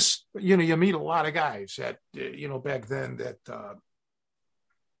yeah, just, you know, you meet a lot of guys that, you know, back then that,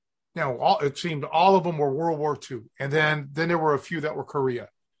 you know, it seemed all of them were World War II. And then there were a few that were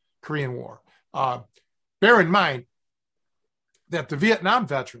Korean War. Bear in mind that the Vietnam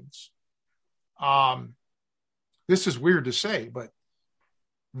veterans, this is weird to say, but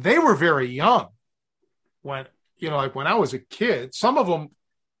they were very young when, you know, like when I was a kid. Some of them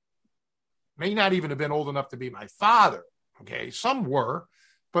may not even have been old enough to be my father. Okay. Some were,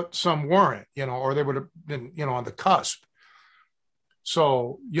 but some weren't, you know, or they would have been, you know, on the cusp.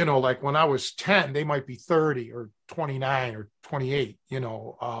 So, you know, like when I was 10, they might be 30 or 29 or 28,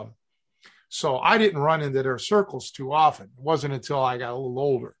 so I didn't run into their circles too often. It wasn't until I got a little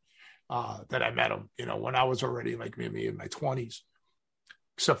older that I met them, when I was already like maybe in my 20s,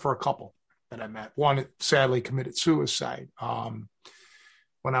 except for a couple that I met. One sadly committed suicide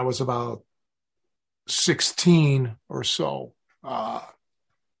when I was about 16 or so.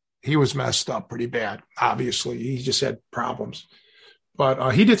 He was messed up pretty bad. Obviously, he just had problems.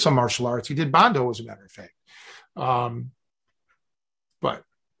 But he did some martial arts. He did Bondo, as a matter of fact. But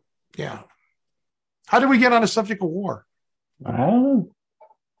yeah, how did we get on the subject of war? I don't know.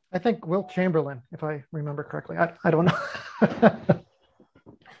 I think Wilt Chamberlain, if I remember correctly. I don't know.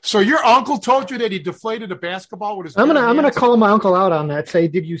 So your uncle told you that he deflated a basketball with his. I'm gonna call my uncle out on that. Say,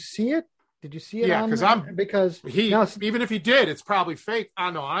 did you see it? Did you see it? Yeah, because he even if he did, it's probably fake.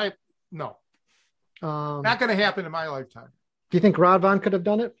 No. Not going to happen in my lifetime. Do you think Radvan could have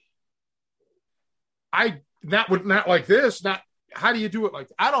done it? Not like this. Not how do you do it like?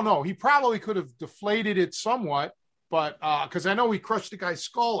 I don't know. He probably could have deflated it somewhat, but because I know he crushed the guy's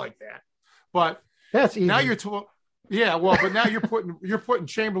skull like that. But that's easy. Now you're but now you're putting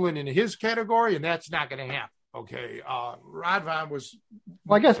Chamberlain into his category, and that's not going to happen. Okay, Radvan was.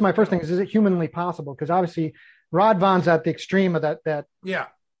 Well, I guess my first thing is it humanly possible? Because obviously, Radvan's at the extreme of that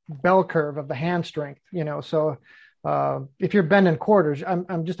bell curve of the hand strength. So if you're bending quarters,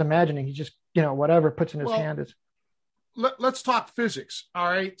 I'm just imagining he just whatever puts in his hand is. Let's talk physics. All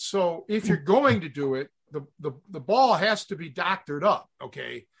right, so if you're going to do it, the ball has to be doctored up.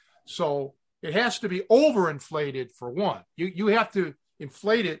 Okay, so it has to be overinflated for one. You have to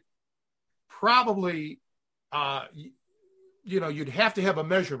inflate it probably. You'd have to have a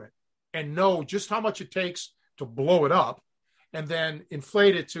measurement and know just how much it takes to blow it up and then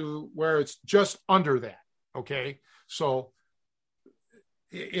inflate it to where it's just under that. Okay. So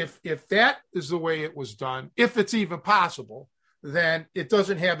if that is the way it was done, if it's even possible, then it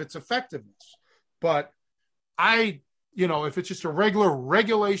doesn't have its effectiveness. But if it's just a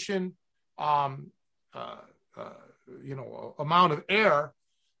regulation, amount of air,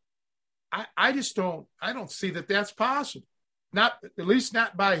 I don't see that that's possible. Not, at least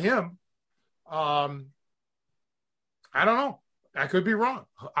not by him. I don't know. I could be wrong.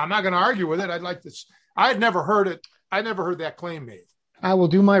 I'm not going to argue with it. I had never heard it. I never heard that claim made. I will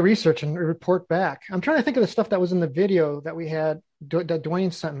do my research and report back. I'm trying to think of the stuff that was in the video that we had that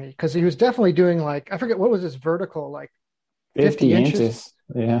Dwayne sent me. Cause he was definitely doing I forget what was his vertical, 50 inches.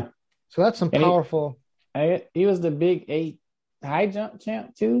 Yeah. So that's some powerful. He was the big 8 high jump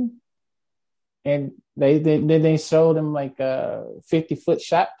champ too. And they showed him a 50-foot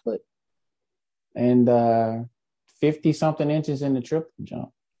shot put and 50 something inches in the triple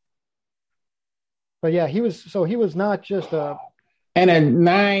jump. But yeah, he was not just a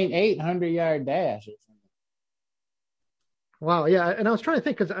 800 yard dash. Wow, yeah, and I was trying to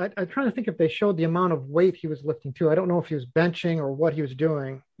think because I'm trying to think if they showed the amount of weight he was lifting too. I don't know if he was benching or what he was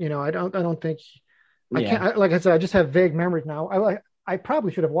doing. I don't think. I can't. Like I said, I just have vague memories now. I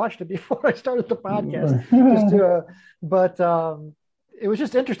probably should have watched it before I started the podcast. But it was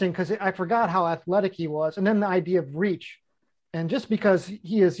just interesting because I forgot how athletic he was, and then the idea of reach, and just because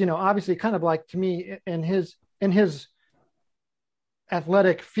he is, obviously kind of like to me in his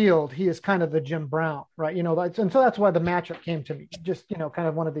athletic field, he is kind of the Jim Brown, right? And so that's why the matchup came to me. Just kind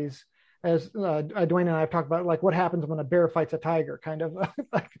of one of these, as Dwayne and I have talked about, what happens when a bear fights a tiger, kind of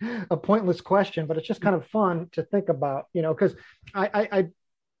like a pointless question, but it's just kind of fun to think about, because I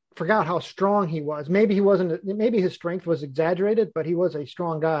forgot how strong he was. Maybe his strength was exaggerated, but he was a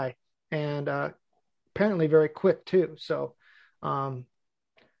strong guy and apparently very quick too. So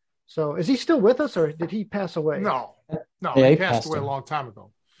is he still with us or did he pass away? No, he passed away a long time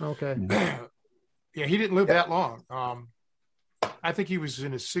ago. Okay. Yeah, he didn't live that long. I think he was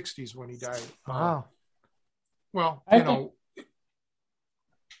in his 60s when he died. Wow. I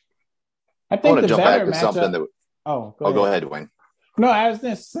think the jump better back to matchup. something that. Go ahead, Dwayne. No, I was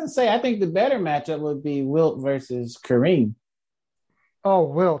just going to say I think the better matchup would be Wilt versus Kareem. Oh,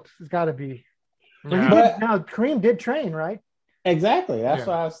 Wilt has got to be. Yeah. Now Kareem did train, right? Exactly. That's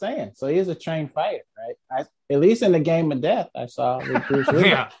what I was saying. So he's a trained fighter, right? At least in the game of death, I saw with Bruce Lee.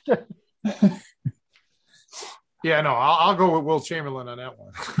 Yeah. Yeah, no, I'll go with Wilt Chamberlain on that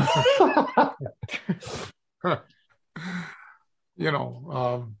one.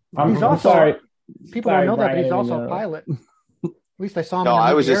 He's also sorry. People don't know that, but he's also a pilot. At least I saw him. No,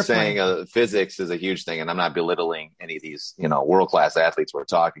 I was just saying physics is a huge thing, and I'm not belittling any of these, world-class athletes we're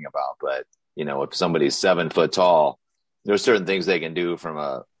talking about. But, if somebody's 7 foot tall, there's certain things they can do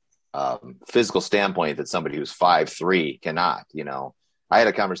from a physical standpoint that somebody who's 5'3" cannot. I had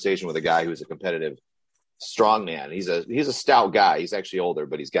a conversation with a guy who's a competitive strong man. He's a stout guy. He's actually older,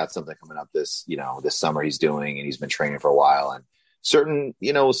 but he's got something coming up this summer he's doing, and he's been training for a while. And certain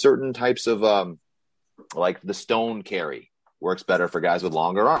types of like the stone carry works better for guys with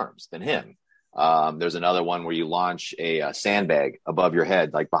longer arms than him. There's another one where you launch a sandbag above your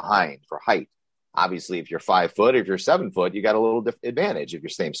head, like behind for height. Obviously, if you're 5 foot, if you're 7 foot, you got a little advantage if you're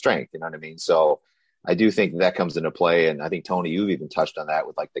same strength. You know what I mean? So I do think that comes into play. And I think, Tony, you've even touched on that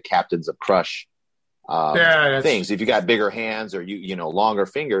with like the Captains of Crush things. If you got bigger hands or longer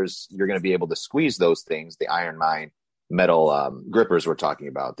fingers, you're going to be able to squeeze those things. The Iron Mine metal grippers we're talking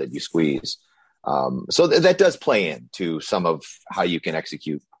about that you squeeze. So that does play into some of how you can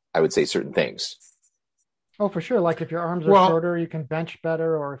execute, I would say, certain things. Oh, for sure. Like if your arms are shorter, you can bench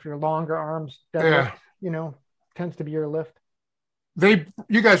better, or if your longer arms, that tends to be your lift.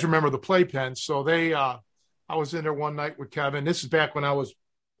 You guys remember the playpen? So I was in there one night with Kevin. This is back when I was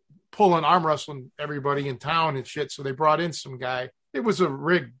pulling arm wrestling everybody in town and shit. So they brought in some guy. It was a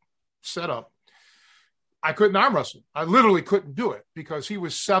rigged setup. I couldn't arm wrestle. I literally couldn't do it because he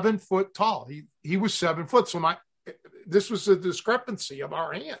was 7 foot tall. He was 7 foot. So this was a discrepancy of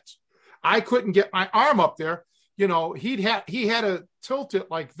our hands. I couldn't get my arm up there. He had to tilt it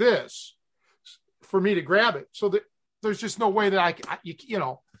like this for me to grab it. So that there's just no way that I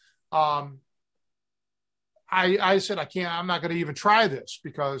said, I can't, I'm not going to even try this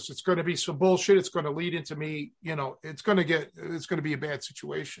because it's going to be some bullshit. It's going to lead into me, it's going to be a bad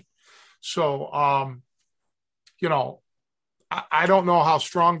situation. So, I don't know how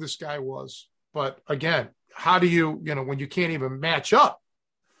strong this guy was, but again, how do you, when you can't even match up?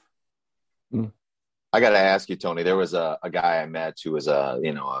 I got to ask you, Tony, there was a guy I met who was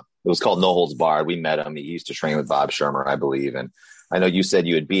it was called No Holds Barred. We met him. He used to train with Bob Shermer, I believe. And I know you said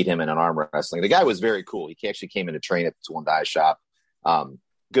you had beat him in an arm wrestling. The guy was very cool. He actually came in to train at the Tool and Die Shop.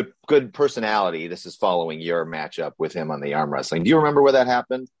 Good personality. This is following your matchup with him on the arm wrestling. Do you remember where that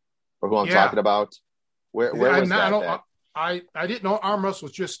happened or who I'm talking about? Where was that? I didn't know arm wrestle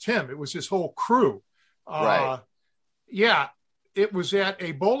was just him. It was his whole crew. Right. Yeah. It was at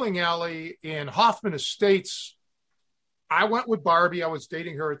a bowling alley in Hoffman Estates. I went with Barbie. I was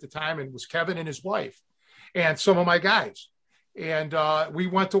dating her at the time, and it was Kevin and his wife and some of my guys. And we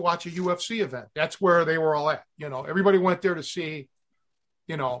went to watch a UFC event. That's where they were all at. Everybody went there to see,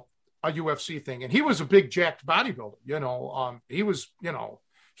 a UFC thing. And he was a big jacked bodybuilder. He was,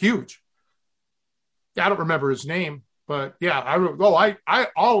 huge. I don't remember his name, but yeah, I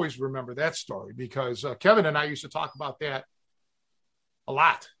always remember that story because Kevin and I used to talk about that a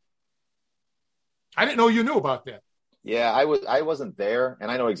lot. I didn't know you knew about that. Yeah, I wasn't there, and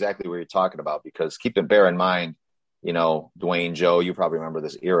I know exactly what you're talking about because bear in mind, Dwayne, Joe, you probably remember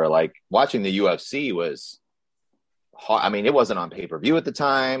this era. Like watching the UFC was, I mean, it wasn't on pay-per-view at the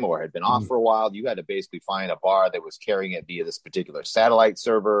time or had been off for a while. You had to basically find a bar that was carrying it via this particular satellite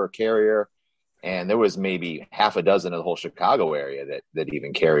server or carrier, and there was maybe half a dozen of the whole Chicago area that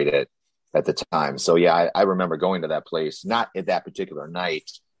even carried it at the time. So yeah, I remember going to that place, not at that particular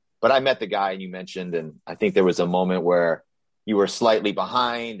night, but I met the guy and you mentioned, and I think there was a moment where you were slightly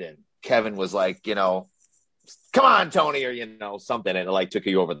behind and Kevin was like, come on, Tony, or, something. And it like took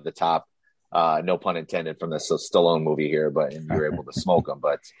you over the top. No pun intended from the Stallone movie here, but you were able to smoke them.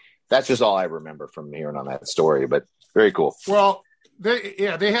 But that's just all I remember from hearing on that story, but very cool. Well, they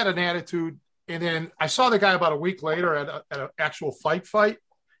had an attitude. And then I saw the guy about a week later at an actual fight.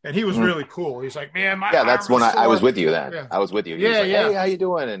 And he was really cool. He's like, man, that's when I was with you then. Yeah. I was with you. He was like, hey, how you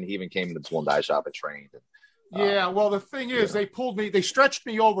doing? And he even came to the Tool and Die Shop and trained. Yeah, well, the thing is, they stretched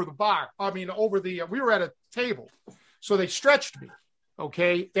me over the bar. I mean, we were at a table. So they stretched me.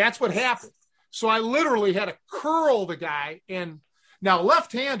 Okay. That's what happened. So I literally had to curl the guy. And now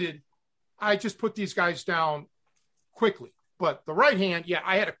left-handed, I just put these guys down quickly. But the right hand,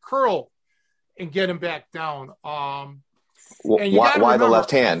 I had to curl and get him back down. Why the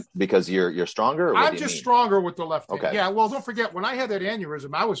left hand? Because you're stronger? Or I'm just stronger with the left hand. Okay. Yeah, well, don't forget, when I had that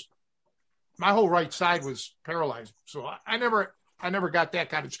aneurysm, my whole right side was paralyzed. So I never got that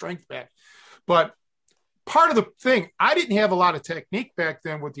kind of strength back. But part of the thing, I didn't have a lot of technique back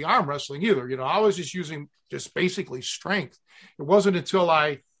then with the arm wrestling either. I was just using basically strength. It wasn't until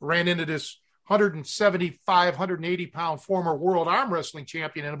I ran into this 175, 180 pound former world arm wrestling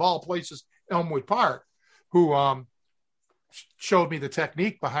champion in of all places, Elmwood Park, who showed me the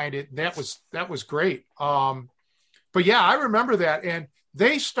technique behind it. That was great. But yeah, I remember that. And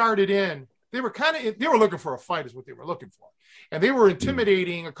they were looking for a fight is what they were looking for. And they were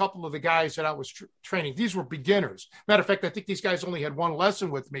intimidating a couple of the guys that I was training. These were beginners. Matter of fact, I think these guys only had one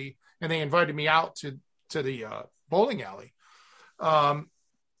lesson with me and they invited me out to the bowling alley.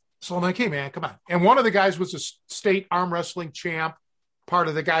 So I'm like, hey man, come on. And one of the guys was a state arm wrestling champ, part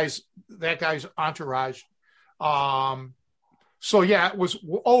of that guy's entourage. So yeah, it was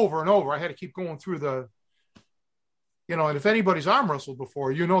over and over. I had to keep going through and if anybody's arm wrestled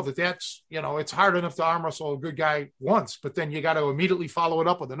before, that's, it's hard enough to arm wrestle a good guy once, but then you got to immediately follow it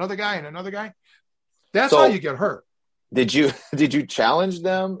up with another guy and another guy. That's how you get hurt. Did you challenge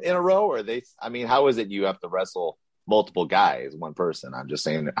them in a row, or how is it you have to wrestle multiple guys, one person? I'm just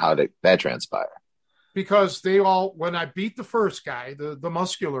saying, how did that transpire? Because when I beat the first guy, the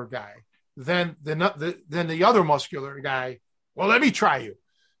muscular guy, then the other muscular guy, well, let me try you.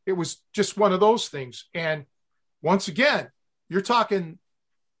 It was just one of those things. And once again, you're talking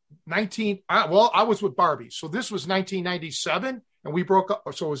I was with Barbie. So this was 1997 and we broke up.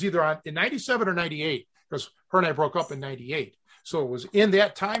 So it was either in 97 or 98 because her and I broke up in 98. So it was in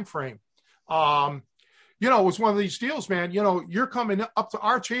that time frame. It was one of these deals, man. You're coming up to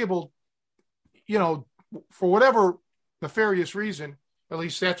our table, for whatever nefarious reason, at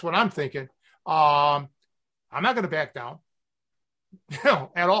least that's what I'm thinking. I'm not going to back down,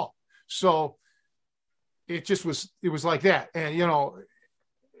 at all. So it was like that. And,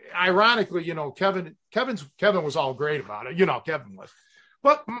 ironically, Kevin was all great about it. Kevin was,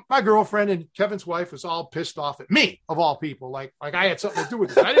 but my girlfriend and Kevin's wife was all pissed off at me, of all people. Like I had something to do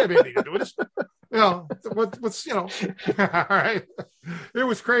with this. I didn't have anything to do with this. All right. It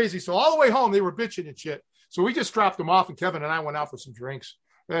was crazy. So all the way home, they were bitching and shit. So we just dropped them off and Kevin and I went out for some drinks.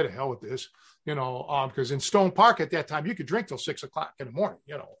 Hey, the hell with this, because in Stone Park at that time, you could drink till 6 o'clock in the morning,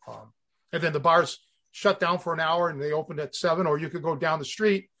 and then the bars shut down for an hour and they opened at 7, or you could go down the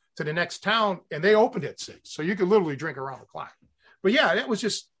street to the next town and they opened at 6. So you could literally drink around the clock. But yeah, that was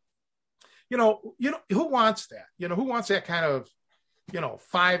just, who wants that? Who wants that kind of,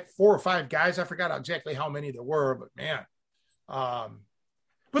 4 or 5 guys? I forgot exactly how many there were, but man.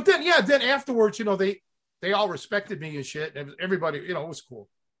 But then afterwards, they all respected me and shit. And everybody, it was cool.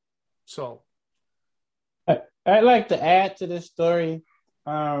 So. I'd like to add to this story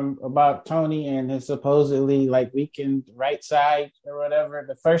about Tony and his supposedly weekend right side or whatever.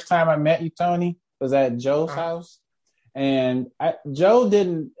 The first time I met you, Tony, was at Joe's house. And Joe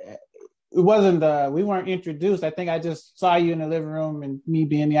didn't, we weren't introduced. I think I just saw you in the living room and me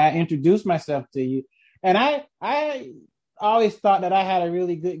being there, I introduced myself to you. And I always thought that I had a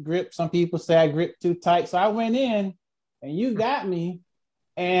really good grip. Some people say I grip too tight. So I went in and you got me.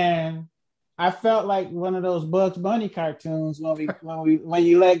 And I felt like one of those Bugs Bunny cartoons when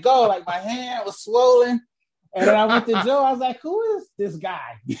you let go, like my hand was swollen. And then I went to Joe. I was like, who is this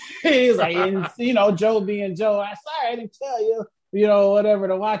guy? He's like, Joe being Joe. I didn't tell you, whatever,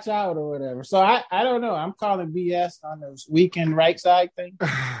 to watch out or whatever. So I don't know. I'm calling BS on this weekend right side thing.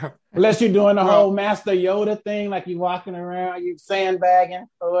 Unless you're doing the whole Master Yoda thing, like you walking around, you sandbagging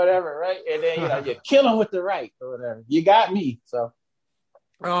or whatever, right? And then, you're killing with the right or whatever. You got me, so.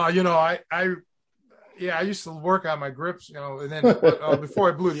 I used to work on my grips, and then before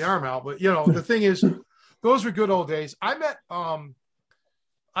I blew the arm out. But the thing is, those were good old days. I met,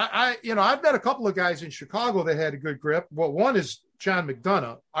 I've met a couple of guys in Chicago that had a good grip. Well, one is John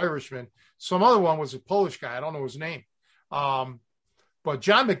McDonough, Irishman. Some other one was a Polish guy. I don't know his name. But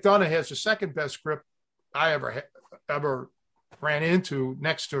John McDonough has the second best grip I ever ran into,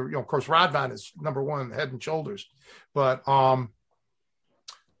 next to, of course, Rod Von is number one, head and shoulders. But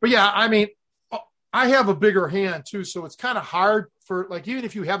yeah, I have a bigger hand too, so it's kind of hard for, even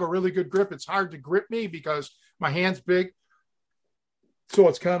if you have a really good grip, it's hard to grip me because my hand's big. So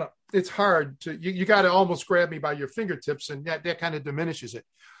it's hard to, you got to almost grab me by your fingertips, and that kind of diminishes it.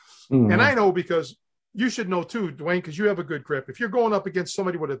 Mm-hmm. And I know, because you should know too, Dwayne, because you have a good grip. If you're going up against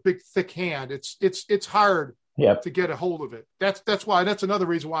somebody with a big, thick hand, it's hard to get a hold of it. That's another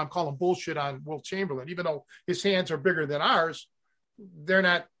reason why I'm calling bullshit on Wilt Chamberlain, even though his hands are bigger than ours. They're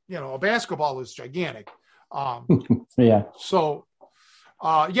not, a basketball is gigantic. Yeah. So,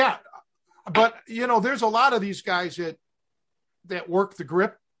 yeah, but there's a lot of these guys that work the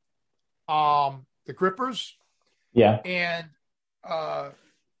grip, the grippers. Yeah. And,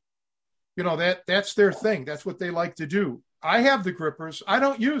 that's their thing. That's what they like to do. I have the grippers. I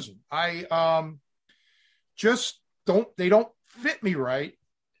don't use them. I they don't fit me right.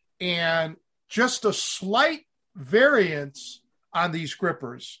 And just a slight variance on these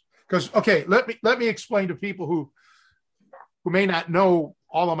grippers, because let me explain to people who may not know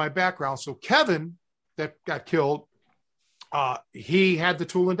all of my background. So Kevin, that got killed, he had the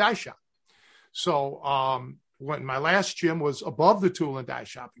tool and die shop. So when my last gym was above the tool and die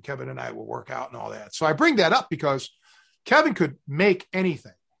shop, and Kevin and I would work out and all that. So I bring that up because Kevin could make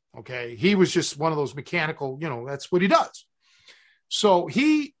anything. Okay, he was just one of those mechanical, that's what he does. So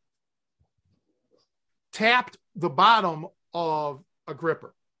he tapped the bottom of a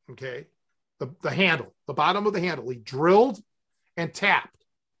gripper, okay? The handle, the bottom of the handle. He drilled and tapped.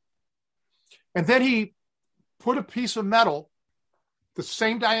 And then he put a piece of metal the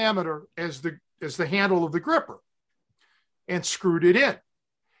same diameter as the handle of the gripper and screwed it in.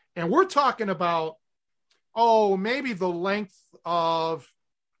 And we're talking about, maybe the length of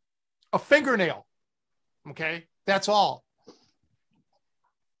a fingernail. Okay. That's all.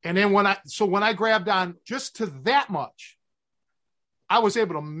 And then when I grabbed on just to that much, I was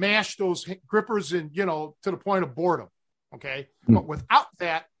able to mash those grippers in, to the point of boredom. Okay. But without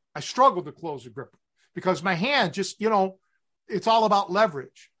that, I struggled to close the gripper because my hand just, it's all about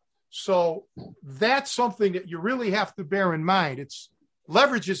leverage. So that's something that you really have to bear in mind.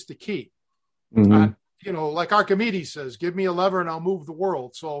 Leverage is the key. Mm-hmm. Like Archimedes says, give me a lever and I'll move the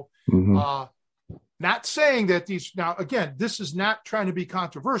world. So, not saying that now, again, this is not trying to be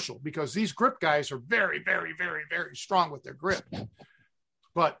controversial because these grip guys are very, very, very, very strong with their grip.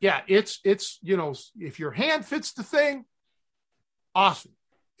 But yeah, it's, if your hand fits the thing, awesome.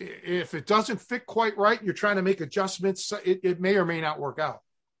 If it doesn't fit quite right, you're trying to make adjustments, it may or may not work out.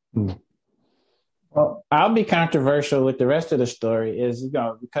 Well, I'll be controversial with the rest of the story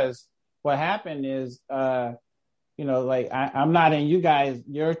because what happened is, I'm not in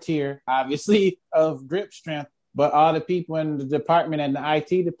your tier, obviously, of grip strength, but all the people in the department and the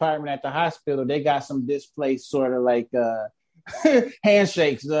IT department at the hospital, they got some displaced sort of like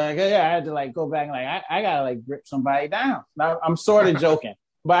handshakes. I had to go back and I gotta grip somebody down. Now, I'm sort of joking,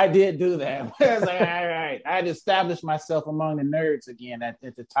 but I did do that. I was like, all right, I had established myself among the nerds again at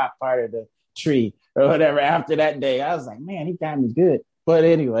the top part of the tree or whatever. After that day, I was like, man, he got me good. But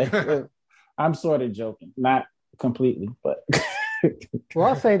anyway, I'm sort of joking, not completely, but well,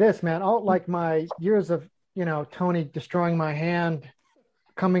 I'll say this, man. My years of Tony destroying my hand,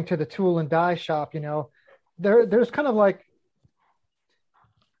 coming to the tool and die shop, there's kind of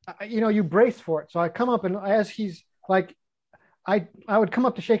you brace for it. So I come up and as he's I would come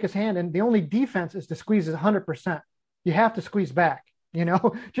up to shake his hand, and the only defense is to squeeze it 100%. You have to squeeze back,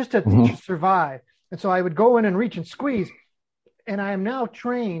 just to survive. And so I would go in and reach and squeeze, and I am now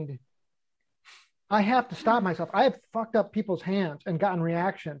trained. I have to stop myself. I have fucked up people's hands and gotten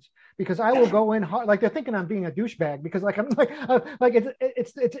reactions because I will go in hard. They're thinking I'm being a douchebag because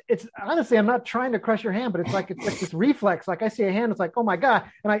it's honestly, I'm not trying to crush your hand, but it's like this reflex. I see a hand, it's like, oh my God.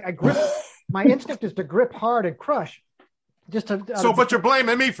 And I grip, my instinct is to grip hard and crush. But you're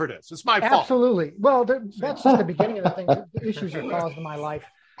blaming me for this. It's my fault. Absolutely. Well, that's just the beginning of the thing, the issues you caused in my life.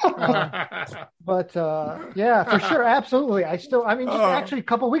 Yeah, for sure. Absolutely. Actually a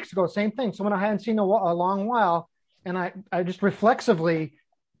couple of weeks ago, same thing. Someone I hadn't seen a long while. And I just reflexively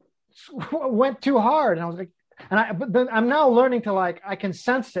went too hard. And I was like, but then I'm now learning to I can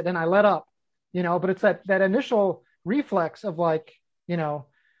sense it and I let up, but it's that initial reflex of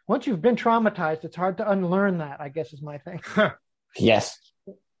once you've been traumatized, it's hard to unlearn that, I guess is my thing. Yes.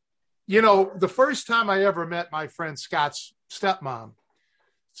 The first time I ever met my friend Scott's stepmom,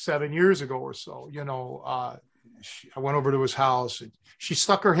 7 years ago or so, I went over to his house and she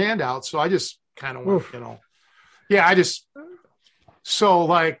stuck her hand out. So I just kind of went,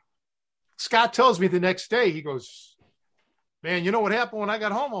 Scott tells me the next day, he goes, man, you know what happened when I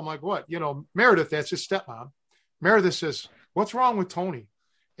got home? I'm like, what? Meredith, that's his stepmom. Meredith says, what's wrong with Tony?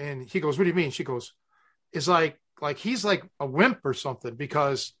 And he goes, what do you mean? She goes, it's like he's like a wimp or something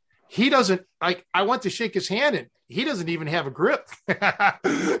because he doesn't I went to shake his hand and he doesn't even have a grip.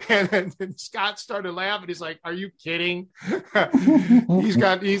 and Scott started laughing. He's like, are you kidding?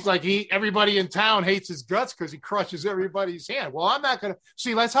 Everybody in town hates his guts because he crushes everybody's hand. Well, I'm not going to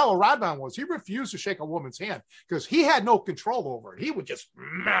see. That's how a Rodman was. He refused to shake a woman's hand because he had no control over it. He would just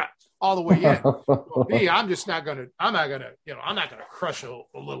all the way in. Well, me, I'm not going to crush a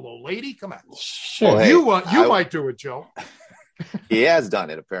little old lady. Come on. Sure. Well, you might do it, Joe. He has done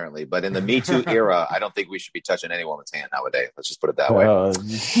it apparently, but in the Me Too era, I don't think we should be touching any woman's hand nowadays. Let's just put it that way.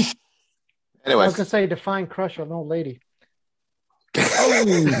 Anyway, I was gonna say define crush of an old lady.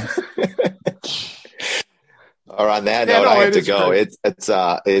 Or on that note, I have to go. It's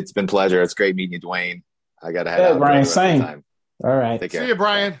been a pleasure. It's great meeting you, Dwayne. I gotta head out. Brian, same. All right. Take care. See you,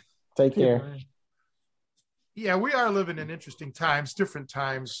 Brian. Take care. Yeah, we are living in interesting times, different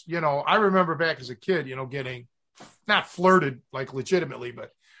times. I remember back as a kid, getting not flirted legitimately, but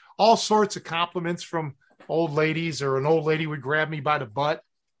all sorts of compliments from old ladies, or an old lady would grab me by the butt.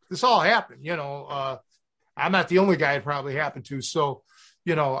 This all happened, I'm not the only guy it probably happened to. So,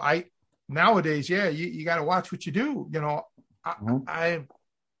 nowadays, you got to watch what you do. I don't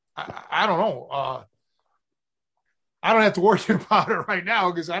know. I don't have to worry about it right now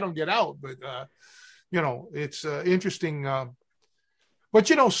because I don't get out, but it's interesting.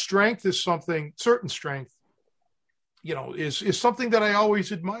 But, strength is something, certain strength, is something that I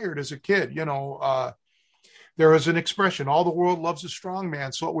always admired as a kid. There is an expression, all the world loves a strong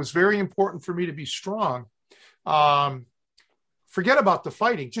man. So it was very important for me to be strong. Forget about the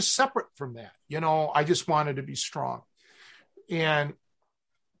fighting, just separate from that. I just wanted to be strong. And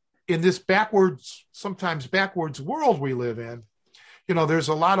in this sometimes backwards world we live in, there's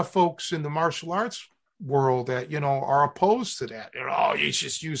a lot of folks in the martial arts world that, are opposed to that. He's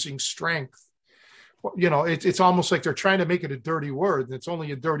just using strength. It's almost like they're trying to make it a dirty word. And it's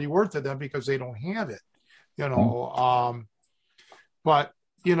only a dirty word to them because they don't have it, but,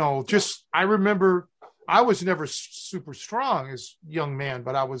 I remember I was never super strong as a young man,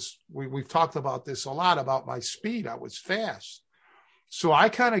 but we've talked about this a lot about my speed. I was fast. So I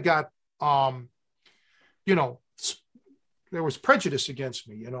kind of got, there was prejudice against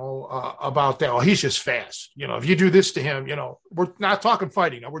me, about that. Oh, he's just fast. If you do this to him, we're not talking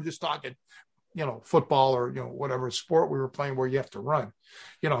fighting. We're just talking, football or, whatever sport we were playing where you have to run.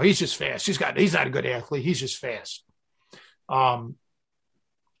 He's just fast. He's not a good athlete. He's just fast.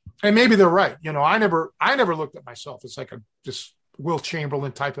 And maybe they're right. I never looked at myself as like just Will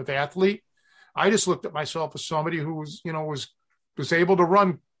Chamberlain type of athlete. I just looked at myself as somebody who was, was able to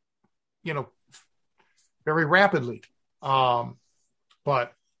run, very rapidly. To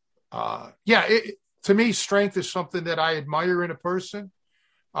me, strength is something that I admire in a person,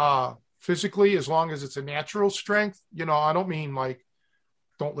 physically, as long as it's a natural strength. I don't mean like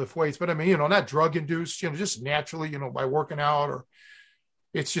don't lift weights, but I mean, not drug induced, just naturally, by working out, or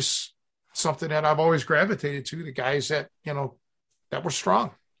it's just something that I've always gravitated to, the guys that, that were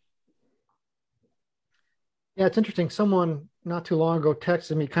strong. Yeah, it's interesting. Someone not too long ago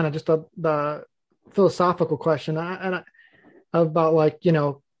texted me kind of just the philosophical question about like,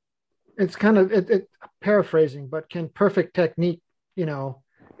 it's kind of it paraphrasing, but can perfect technique,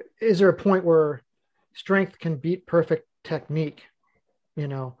 is there a point where strength can beat perfect technique,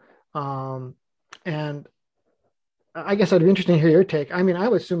 and I guess I'd be interested to hear your take. I mean, I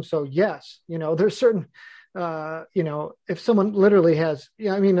would assume so. Yes. There's certain, if someone literally has,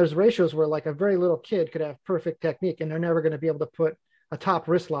 there's ratios where like a very little kid could have perfect technique and they're never going to be able to put a top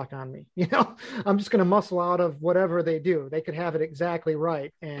wrist lock on me. I'm just going to muscle out of whatever they do. They could have it exactly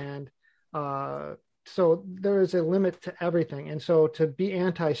right. And so there is a limit to everything. And so to be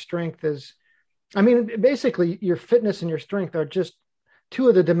anti-strength is, basically your fitness and your strength are just two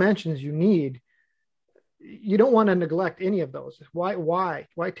of the dimensions you need. You don't want to neglect any of those. Why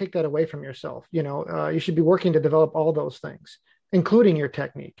take that away from yourself? You should be working to develop all those things, including your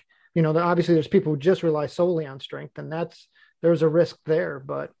technique. Obviously there's people who just rely solely on strength, and there's a risk there,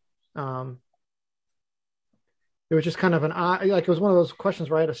 but it was just kind of it was one of those questions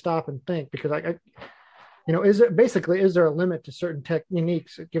where I had to stop and think, because is there a limit to certain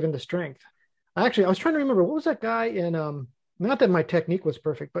techniques given the strength? Actually, I was trying to remember, what was that guy in, not that my technique was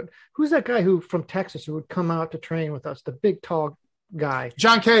perfect, but who's that guy from Texas who would come out to train with us? The big, tall guy.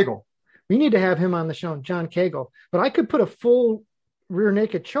 John Cagle. We need to have him on the show, John Cagle. But I could put a full rear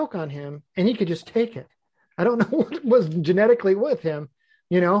naked choke on him and he could just take it. I don't know what was genetically with him,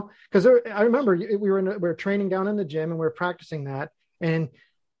 because I remember we were training down in the gym and we were practicing that. And,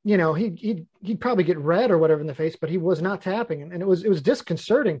 he'd probably get red or whatever in the face, but he was not tapping. And it was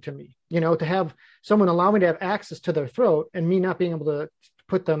disconcerting to me, to have someone allow me to have access to their throat and me not being able to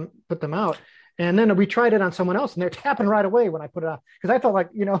put them out. And then we tried it on someone else and they're tapping right away when I put it on, because I felt like,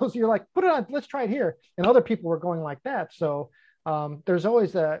 so you're like, put it on, let's try it here. And other people were going like that. So there's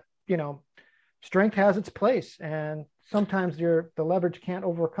always that, strength has its place, and sometimes the leverage can't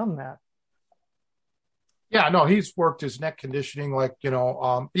overcome that. Yeah, no, he's worked his neck conditioning, like, he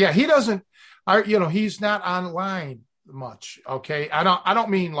doesn't, he's not online much. Okay. I don't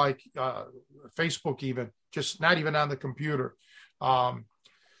mean like Facebook, even just not even on the computer.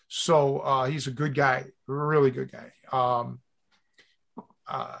 So he's a good guy, really good guy.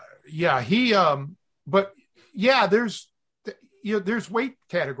 But yeah, there's weight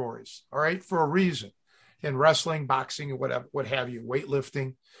categories, all right, for a reason, in wrestling, boxing, and what have you,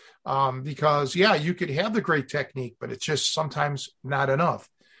 weightlifting. Because you could have the great technique, but it's just sometimes not enough.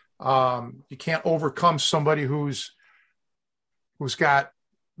 You can't overcome somebody who's got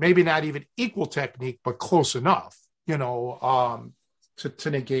maybe not even equal technique, but close enough, to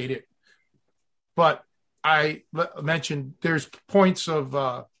negate it. But I mentioned there's points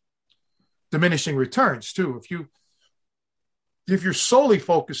of diminishing returns too. If you're solely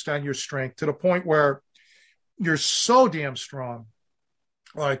focused on your strength to the point where you're so damn strong,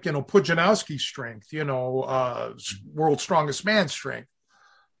 like, Pudzianowski's strength, world's strongest man strength.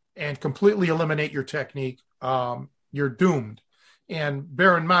 and completely eliminate your technique, you're doomed. And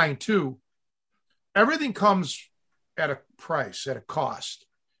bear in mind too, everything comes at a price, at a cost.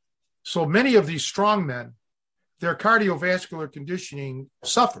 So many of these strong men, their cardiovascular conditioning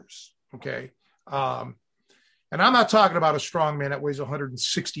suffers. Okay. And I'm not talking about a strong man that weighs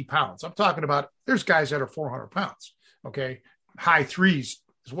 160 pounds. I'm talking about there's guys that are 400 pounds. Okay. High threes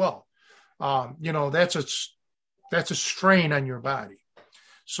as well. That's a strain on your body.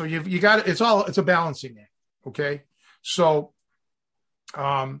 So you got it's a balancing act. Okay. So,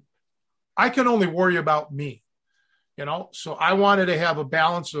 I can only worry about me, so I wanted to have a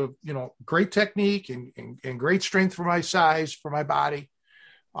balance of, great technique and great strength for my size, for my body.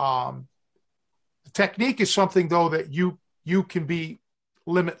 The technique is something though that you can be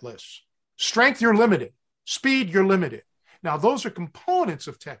limitless. Strength, you're limited. Speed, you're limited. Now those are components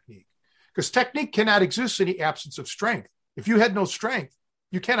of technique, because technique cannot exist in the absence of strength. If you had no strength,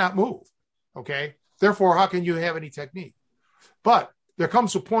 you cannot move. Okay. Therefore, how can you have any technique? But there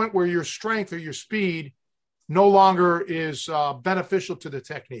comes a point where your strength or your speed no longer is beneficial to the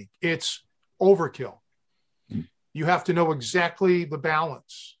technique. It's overkill. You have to know exactly the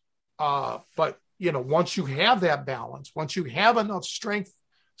balance. But, once you have that balance, once you have enough strength,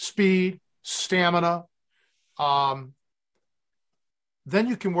 speed, stamina, then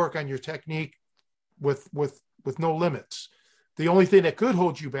you can work on your technique with no limits. The only thing that could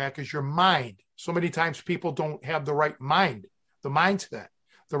hold you back is your mind. So many times people don't have the right mind, the mindset,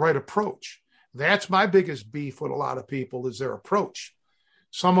 the right approach. That's my biggest beef with a lot of people, is their approach.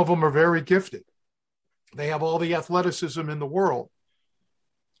 Some of them are very gifted. They have all the athleticism in the world.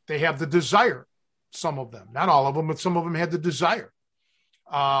 They have the desire, some of them, not all of them, but some of them have the desire.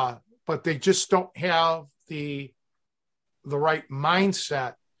 But they just don't have the right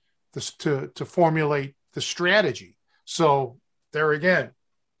mindset to formulate the strategy. So there again,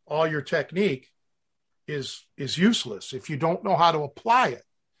 all your technique is useless if you don't know how to apply it.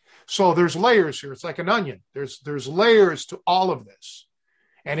 So there's layers here. It's like an onion. There's layers to all of this.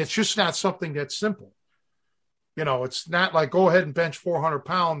 And it's just not something that's simple. It's not like go ahead and bench 400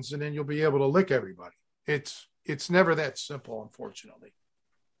 pounds and then you'll be able to lick everybody. It's never that simple, unfortunately.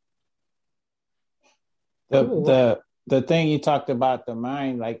 The thing you talked about, the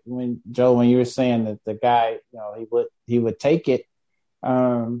mind, like when you were saying that the guy, he would take it.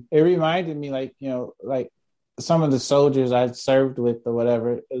 It reminded me, like some of the soldiers I served with or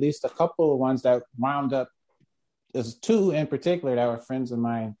whatever, at least a couple of ones that wound up, there's two in particular that were friends of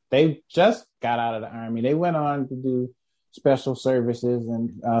mine. They just got out of the Army. They went on to do special services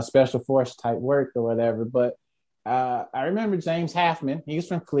and special force type work or whatever. But I remember James Halfman. He's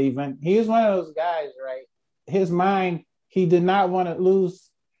from Cleveland. He was one of those guys, right? His mind, he did not want to lose.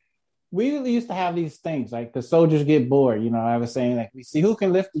 We used to have these things, like the soldiers get bored. I was saying, like, we see who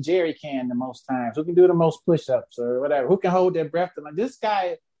can lift the jerry can the most times, who can do the most push-ups or whatever, who can hold their breath. Like this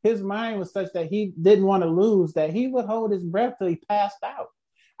guy, his mind was such that he didn't want to lose, that he would hold his breath till he passed out.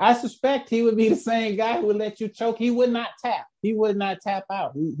 I suspect he would be the same guy who would let you choke. He would not tap. He would not tap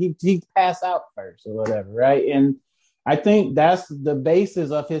out. He'd pass out first or whatever, right? And I think that's the basis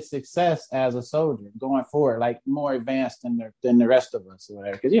of his success as a soldier going forward, like more advanced than the rest of us or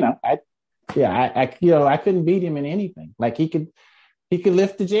whatever. Because I couldn't beat him in anything. Like he could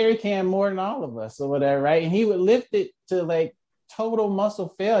lift the jerry can more than all of us or whatever, right? And he would lift it to like total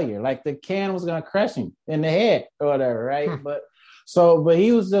muscle failure, like the can was gonna crush him in the head or whatever, right? But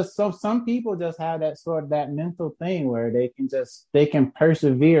he was just some people just have that mental thing where they can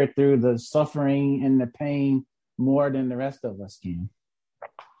persevere through the suffering and the pain more than the rest of us can.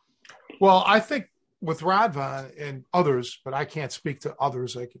 Well, I think with Radvan and others, but I can't speak to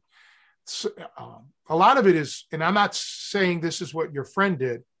others. A lot of it is, and I'm not saying this is what your friend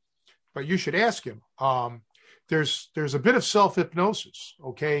did, but you should ask him. There's a bit of self-hypnosis.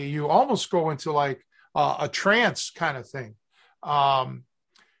 Okay. You almost go into like a trance kind of thing.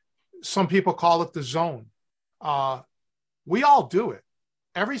 Some people call it the zone. We all do it.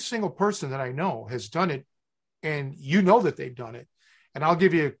 Every single person that I know has done it. And that they've done it. And I'll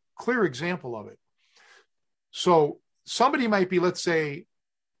give you a clear example of it. So somebody might be, let's say,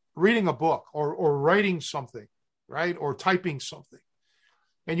 reading a book or writing something, right? Or typing something.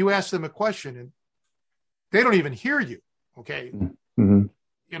 And you ask them a question and they don't even hear you. Okay. Mm-hmm.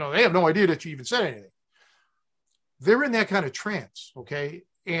 They have no idea that you even said anything. They're in that kind of trance. Okay.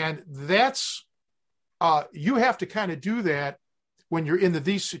 And that's, you have to kind of do that when you're into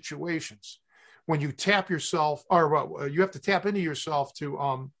these situations. When you tap yourself, or you have to tap into yourself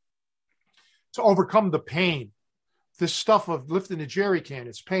to overcome the pain. This stuff of lifting a jerry can,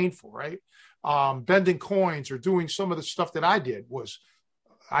 it's painful, right? Bending coins or doing some of the stuff that I did was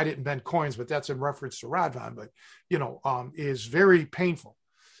I didn't bend coins, but that's in reference to Radvan, but, is very painful.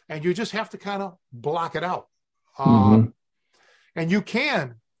 And you just have to kind of block it out. And you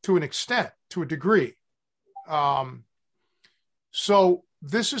can, to an extent, to a degree. So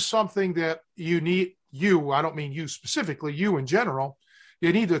this is something that I don't mean you specifically, you in general,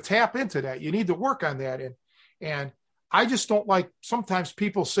 you need to tap into that. You need to work on that. And I just don't like, sometimes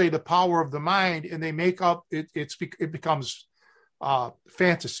people say the power of the mind and they make up, it becomes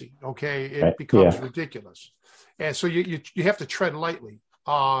fantasy. Okay. It becomes ridiculous. And so you have to tread lightly.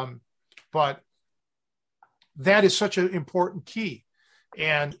 But that is such an important key.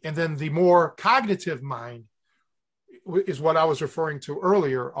 And then the more cognitive mind is what I was referring to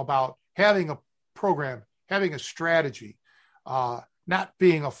earlier about having a program, having a strategy, not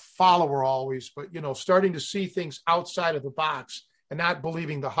being a follower always, but, starting to see things outside of the box and not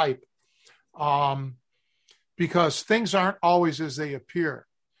believing the hype. Because things aren't always as they appear.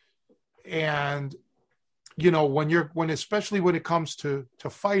 And, especially when it comes to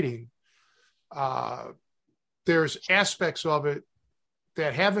fighting, there's aspects of it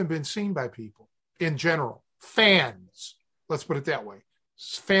that haven't been seen by people in general. Fans, let's put it that way.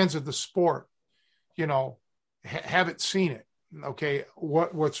 Fans of the sport, haven't seen it. Okay.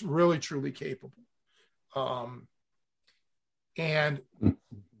 What's really truly capable. And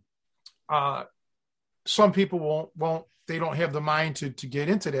some people won't, they don't have the mind to get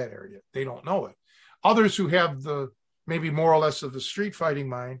into that area. They don't know it. Others who have maybe more or less of the street fighting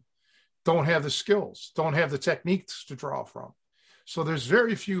mind don't have the skills, don't have the techniques to draw from. So there's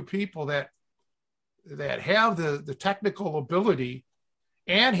very few people that have the technical ability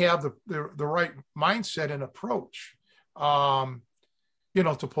and have the right mindset and approach, to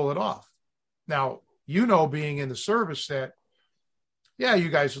pull it off. Now, being in the service that, you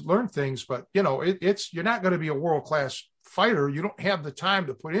guys learn things, but you're not going to be a world-class fighter. You don't have the time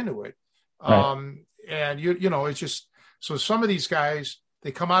to put into it. Right. And it's just, so some of these guys,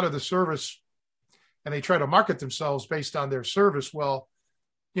 they come out of the service and they try to market themselves based on their service. Well,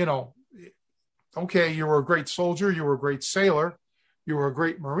 okay, you were a great soldier, you were a great sailor, you were a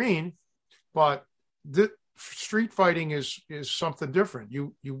great Marine, but street fighting is something different.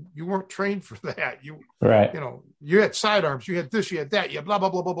 You weren't trained for that. You had sidearms, you had this, you had that, you had blah, blah,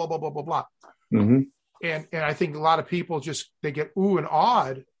 blah, blah, blah, blah, blah, blah, blah. Mm-hmm. And I think a lot of people they get ooh and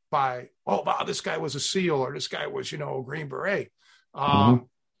awed by, oh, wow, this guy was a SEAL or this guy was, a Green Beret. Well,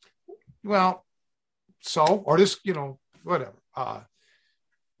 or this, whatever.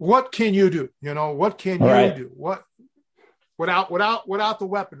 What can you do? What can you do? What without the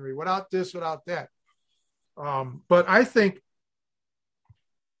weaponry, without this, without that. But I think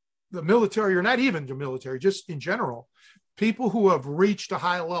the military, or not even the military, just in general, people who have reached a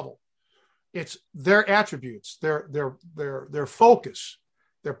high level, it's their attributes, their focus,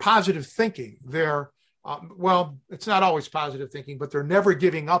 their positive thinking, it's not always positive thinking, but they're never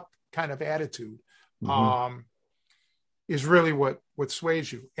giving up kind of attitude, is really what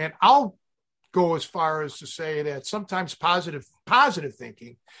sways you. And I'll go as far as to say that sometimes positive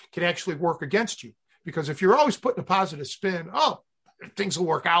thinking can actually work against you, because if you're always putting a positive spin, things will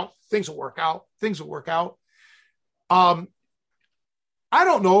work out. I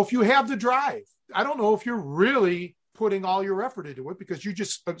don't know if you have the drive. I don't know if you're really putting all your effort into it, because you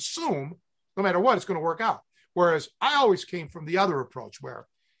just assume no matter what, it's going to work out. Whereas I always came from the other approach where,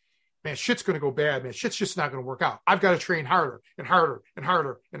 man, shit's going to go bad, man. Shit's just not going to work out. I've got to train harder and harder and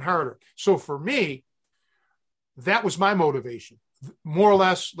harder and harder. So for me, that was my motivation. More or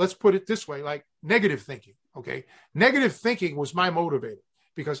less, let's put it this way, like negative thinking, okay? Negative thinking was my motivator,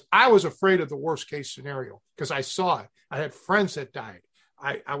 because I was afraid of the worst case scenario, because I saw it. I had friends that died.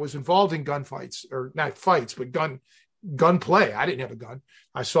 I was involved in gunfights, or not fights, but gun play. I didn't have a gun.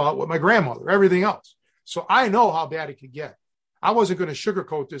 I saw it with my grandmother, everything else. So I know how bad it could get. I wasn't going to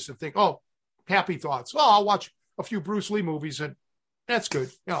sugarcoat this and think, happy thoughts. Well, I'll watch a few Bruce Lee movies and that's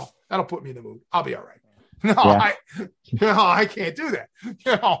good. That'll put me in the mood. I'll be all right. I can't do that.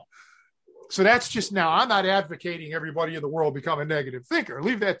 So that's just, now I'm not advocating everybody in the world become a negative thinker.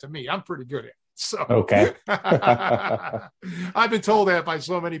 Leave that to me. I'm pretty good at it. So okay. I've been told that by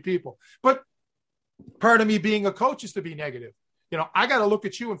so many people, but part of me being a coach is to be negative. I got to look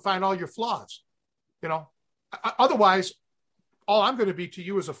at you and find all your flaws, otherwise all I'm going to be to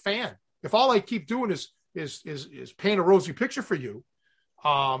you is a fan. If all I keep doing is paint a rosy picture for you,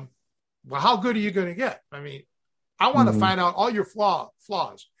 well, how good are you going to get? I mean, I want to find out all your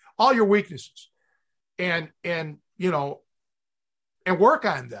flaws, all your weaknesses, and work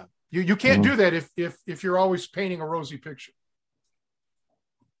on them. You can't do that if you're always painting a rosy picture.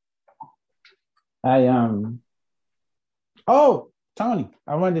 Tony,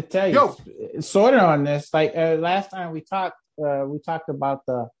 I wanted to tell you, Yo. sort of on this. Like last time we talked about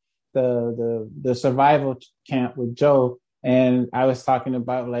the survival camp with Joe, and I was talking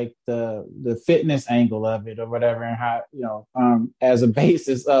about like the fitness angle of it or whatever, and how as a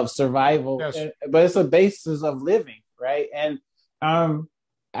basis of survival, Yes. but it's a basis of living, right? And I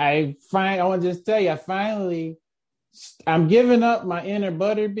want to just tell you, I'm giving up my inner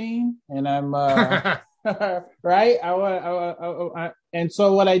butterbean, and I'm right. And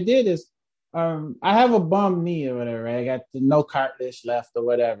so what I did is, I have a bum knee or whatever. Right? I got no cartilage left or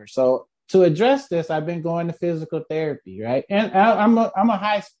whatever. So to address this, I've been going to physical therapy, right? And I'm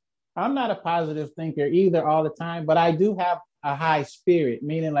not a positive thinker either all the time, but I do have a high spirit,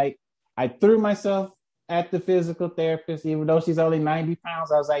 meaning like I threw myself at the physical therapist, even though she's only 90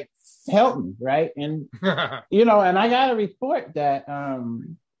 pounds. I was like, help me, right? And and I got to report that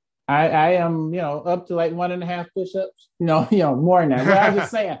I am up to like 1.5 push-ups, more than that. But I'm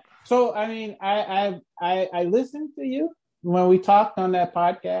just saying. So I mean, I listened to you when we talked on that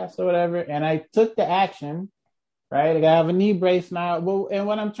podcast or whatever, and I took the action. Right, I have a knee brace now. Well, and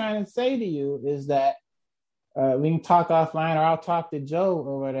what I'm trying to say to you is that we can talk offline, or I'll talk to Joe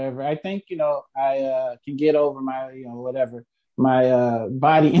or whatever. I think I can get over my my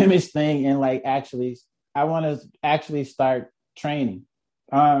body image thing, and like I want to actually start training.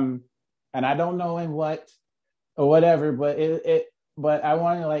 And I don't know in what or whatever, but I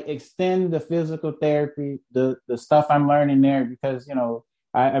want to like extend the physical therapy, the stuff I'm learning there, because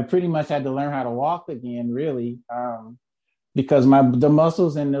I pretty much had to learn how to walk again, really, because the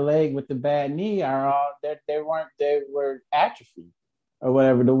muscles in the leg with the bad knee are all they were atrophied or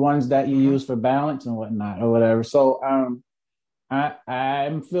whatever, the ones that you use for balance and whatnot or whatever. So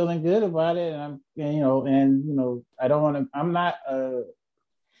I'm feeling good about it, and I don't want to. I'm not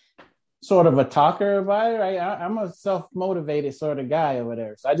sort of a talker about it, right? I'm a self-motivated sort of guy or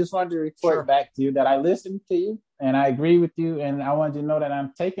whatever. So I just wanted to report back to you that I listened to you and I agree with you, and I wanted you to know that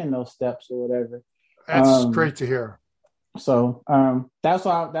I'm taking those steps or whatever. That's great to hear. So that's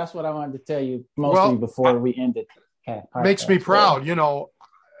what I wanted to tell you mostly before we ended. Makes me proud.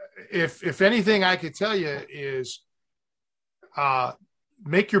 If anything I could tell you is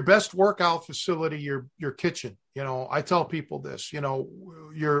make your best workout facility your kitchen. I tell people this,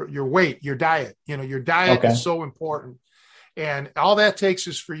 your weight, your diet, your diet is so important. And all that takes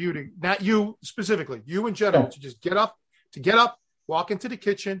is for you to, not you specifically, you in general, to just get up, walk into the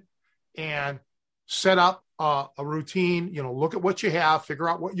kitchen and set up a routine, look at what you have, figure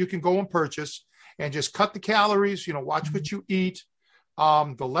out what you can go and purchase, and just cut the calories, watch what you eat.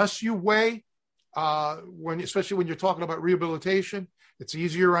 The less you weigh, especially when you're talking about rehabilitation, it's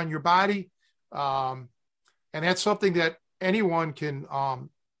easier on your body. And that's something that anyone can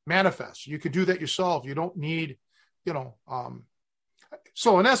manifest. You could do that yourself. You don't need,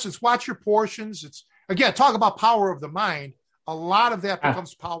 so in essence, watch your portions. It's, again, talk about power of the mind. A lot of that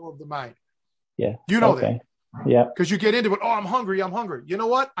becomes power of the mind. Yeah. That. Yeah. Because you get into it. Oh, I'm hungry. You know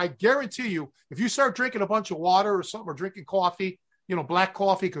what? I guarantee you, if you start drinking a bunch of water or something, or drinking coffee, black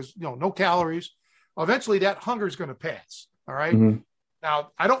coffee, because, no calories, eventually that hunger is going to pass. All right. Mm-hmm.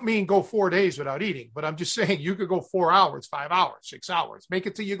 Now, I don't mean go 4 days without eating, but I'm just saying you could go 4 hours, 5 hours, 6 hours, make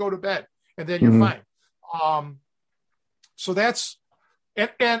it till you go to bed, and then you're fine. So that's,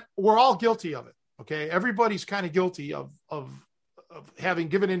 and we're all guilty of it. Okay. Everybody's kind of guilty of having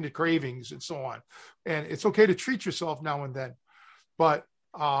given into cravings and so on. And it's okay to treat yourself now and then, but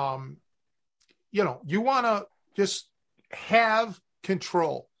you want to just have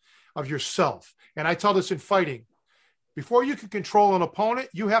control of yourself. And I tell this in fighting. Before you can control an opponent,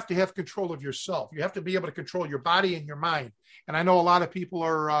 you have to have control of yourself. You have to be able to control your body and your mind. And I know a lot of people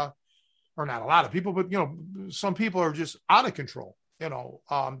are, or not a lot of people, but, some people are just out of control,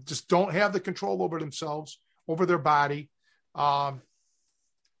 just don't have the control over themselves, over their body.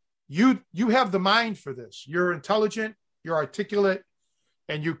 You have the mind for this. You're intelligent, you're articulate,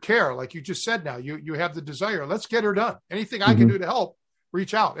 and you care. Like you just said now, you have the desire. Let's get her done. Anything I can do to help,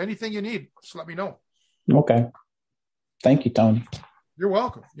 reach out. Anything you need, just let me know. Okay. Thank you, Tony. You're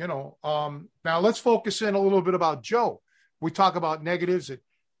welcome. Now let's focus in a little bit about Joe. We talk about negatives.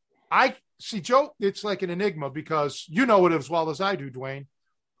 I see Joe, it's like an enigma because you know it as well as I do, Dwayne.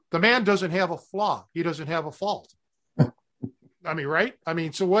 The man doesn't have a flaw. He doesn't have a fault. I mean, right? I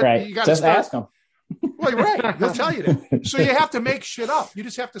mean, so what you got to ask him. Well, right. He'll tell you that. So you have to make shit up. You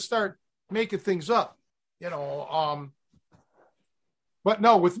just have to start making things up, But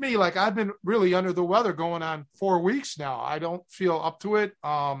no, with me, like I've been really under the weather going on 4 weeks now. I don't feel up to it.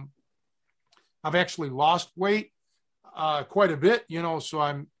 I've actually lost weight quite a bit, so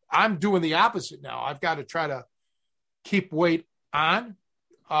I'm doing the opposite now. I've got to try to keep weight on.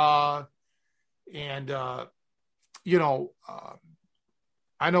 And I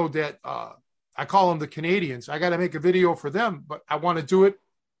know that I call them the Canadians. I got to make a video for them, but I want to do it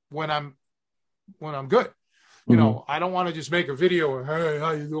when I'm good. I don't want to just make a video and, hey,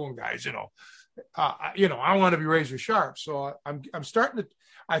 how you doing, guys? I want to be razor sharp. So I'm starting to.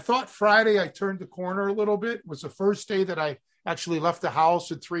 I thought Friday I turned the corner a little bit. It was the first day that I actually left the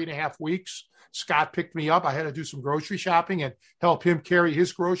house in 3.5 weeks. Scott picked me up. I had to do some grocery shopping and help him carry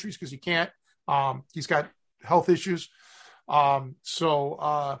his groceries because he can't. He's got health issues. So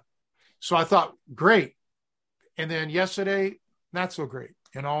I thought, great. And then yesterday, not so great,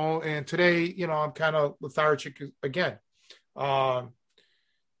 and today, I'm kind of lethargic again.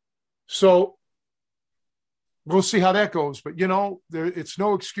 So we'll see how that goes. But, it's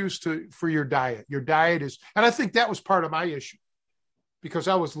no excuse for your diet. Your diet is, and I think that was part of my issue because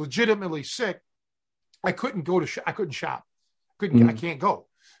I was legitimately sick. I couldn't go I couldn't shop. I can't go.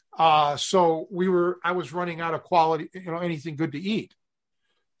 So I was running out of quality, anything good to eat.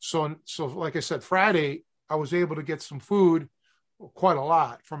 So like I said, Friday, I was able to get some food, quite a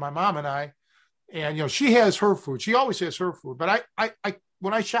lot, for my mom and I. And, she has her food. She always has her food. But I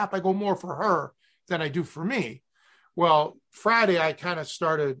when I shop, I go more for her than I do for me. Well, Friday, I kind of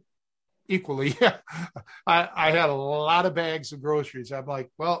started equally. I had a lot of bags of groceries. I'm like,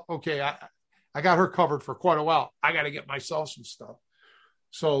 well, okay, I got her covered for quite a while. I got to get myself some stuff.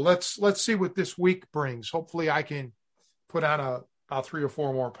 So let's see what this week brings. Hopefully I can put on about 3 or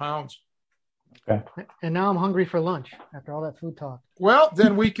 4 more pounds. Okay. And now I'm hungry for lunch after all that food talk. Well,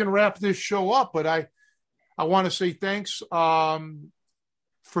 then we can wrap this show up. But I want to say thanks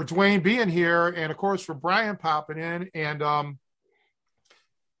for Dwayne being here, and of course for Brian popping in. And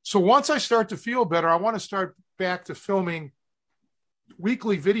so once I start to feel better, I want to start back to filming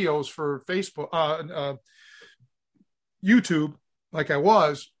weekly videos for Facebook, YouTube, like I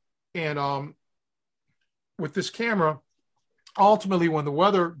was. And with this camera, ultimately, when the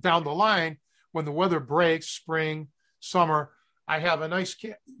weather down the line, when the weather breaks, spring, summer, I have a nice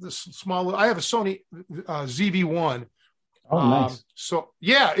I have a Sony ZV-1. Oh, nice. So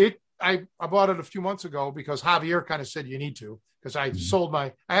yeah, I bought it a few months ago because Javier kind of said you need to, because I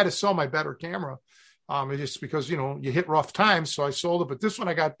had to sell my better camera. Just because, you hit rough times. So I sold it, but this one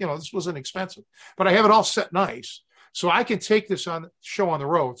I got, this wasn't expensive, but I have it all set nice. So I can take this show on the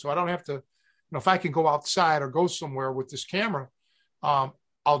road. So I don't have to, if I can go outside or go somewhere with this camera,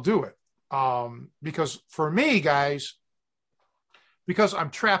 I'll do it. Because for me, guys, because I'm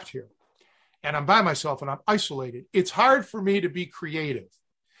trapped here and I'm by myself and I'm isolated, it's hard for me to be creative.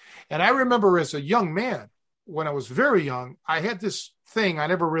 And I remember as a young man, when I was very young, I had this thing. I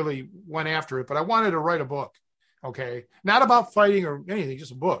never really went after it, but I wanted to write a book. Okay. Not about fighting or anything,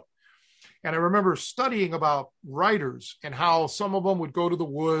 just a book. And I remember studying about writers and how some of them would go to the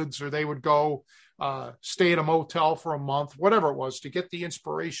woods or they would go stay at a motel for a month, whatever it was, to get the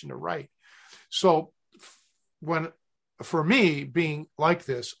inspiration to write. So for me, being like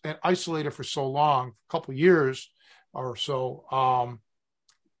this and isolated for so long, a couple of years or so,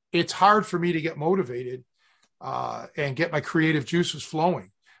 it's hard for me to get motivated and get my creative juices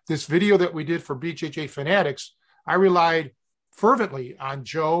flowing. This video that we did for BJJ Fanatics, I relied fervently on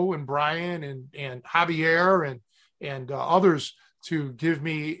Joe and Brian and Javier and others to give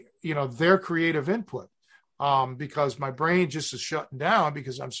me, their creative input, because my brain just is shutting down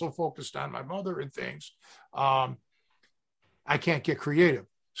because I'm so focused on my mother and things. I can't get creative.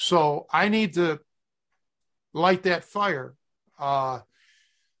 So I need to light that fire.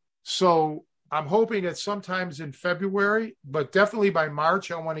 So I'm hoping that sometimes in February, but definitely by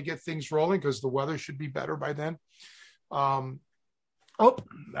March, I want to get things rolling because the weather should be better by then. I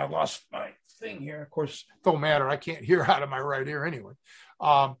lost my thing here. Of course, it don't matter. I can't hear out of my right ear anyway.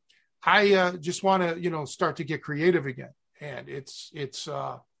 I just want to, start to get creative again. And it's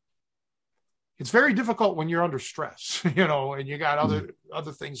very difficult when you're under stress, and you got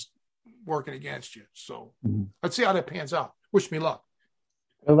other things working against you. So let's see how that pans out. Wish me luck.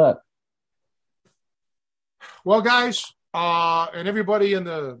 Good luck. Well, guys, and everybody in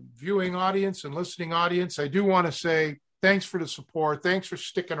the viewing audience and listening audience, I do want to say thanks for the support. Thanks for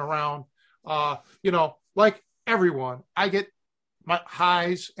sticking around. Like everyone, I get my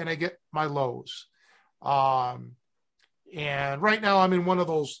highs and I get my lows. And right now I'm in one of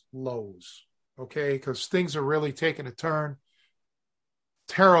those lows, okay? Because things are really taking a turn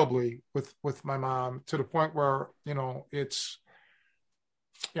terribly with my mom, to the point where, it's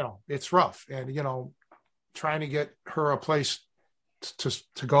rough. And, trying to get her a place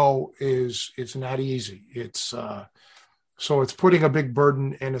to go it's not easy. So it's putting a big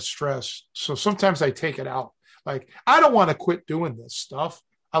burden and a stress. So sometimes I take it out. Like, I don't want to quit doing this stuff.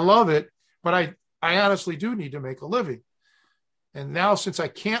 I love it, but I honestly do need to make a living. And now, since I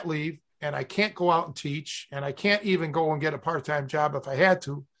can't leave and I can't go out and teach, and I can't even go and get a part-time job if I had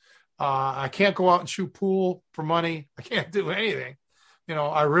to, I can't go out and shoot pool for money. I can't do anything.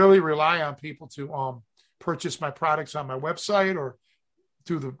 I really rely on people to purchase my products on my website or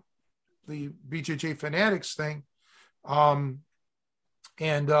do the BJJ Fanatics thing. I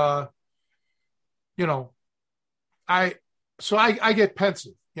get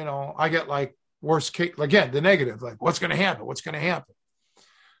pensive, I get like worst case, again, the negative, like what's going to happen?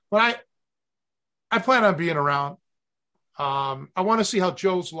 But I plan on being around. I want to see how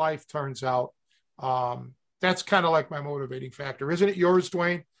Joe's life turns out. That's kind of like my motivating factor. Isn't it yours,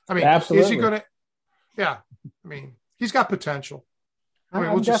 Dwayne? I mean, absolutely. Is he going to, yeah, I mean, he's got potential.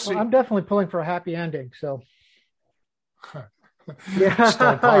 I'm definitely pulling for a happy ending. So, yeah,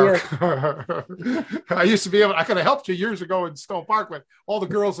 Stone Park. Yes. I could have helped you years ago in Stone Park, but all the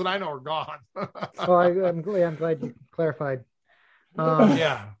girls that I know are gone. Oh, I'm glad you clarified.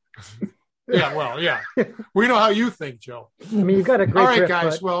 Yeah. Yeah, well, yeah. We know how you think, Joe. I mean, you've got a great all right, grip,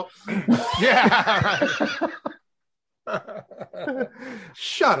 guys. but... Well, yeah.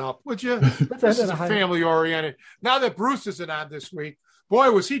 Shut up, would you? This is family oriented. Now that Bruce isn't on this week, boy,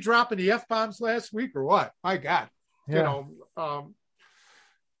 was he dropping the F-bombs last week or what? My God. Yeah.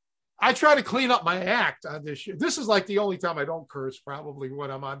 I try to clean up my act on this show. This is like the only time I don't curse, probably, when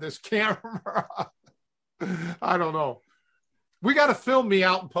I'm on this camera. I don't know. We got to film me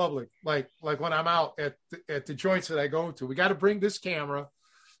out in public, like when I'm out at the joints that I go to. We got to bring this camera,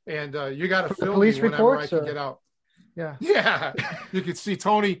 and you got to film me whenever I can get out. Yeah, yeah. You can see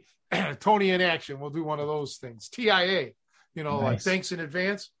Tony in action. We'll do one of those things. TIA, nice. Like thanks in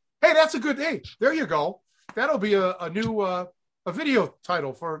advance. Hey, that's a good day. There you go. That'll be a new a video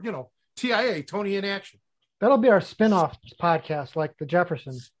title for TIA, Tony in action. That'll be our spin-off podcast, like the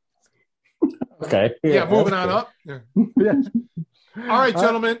Jeffersons. Okay. Yeah, moving on up. Yeah. Yeah. All right,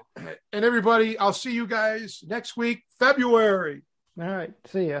 gentlemen and everybody. I'll see you guys next week, February. All right.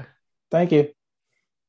 See ya. Thank you.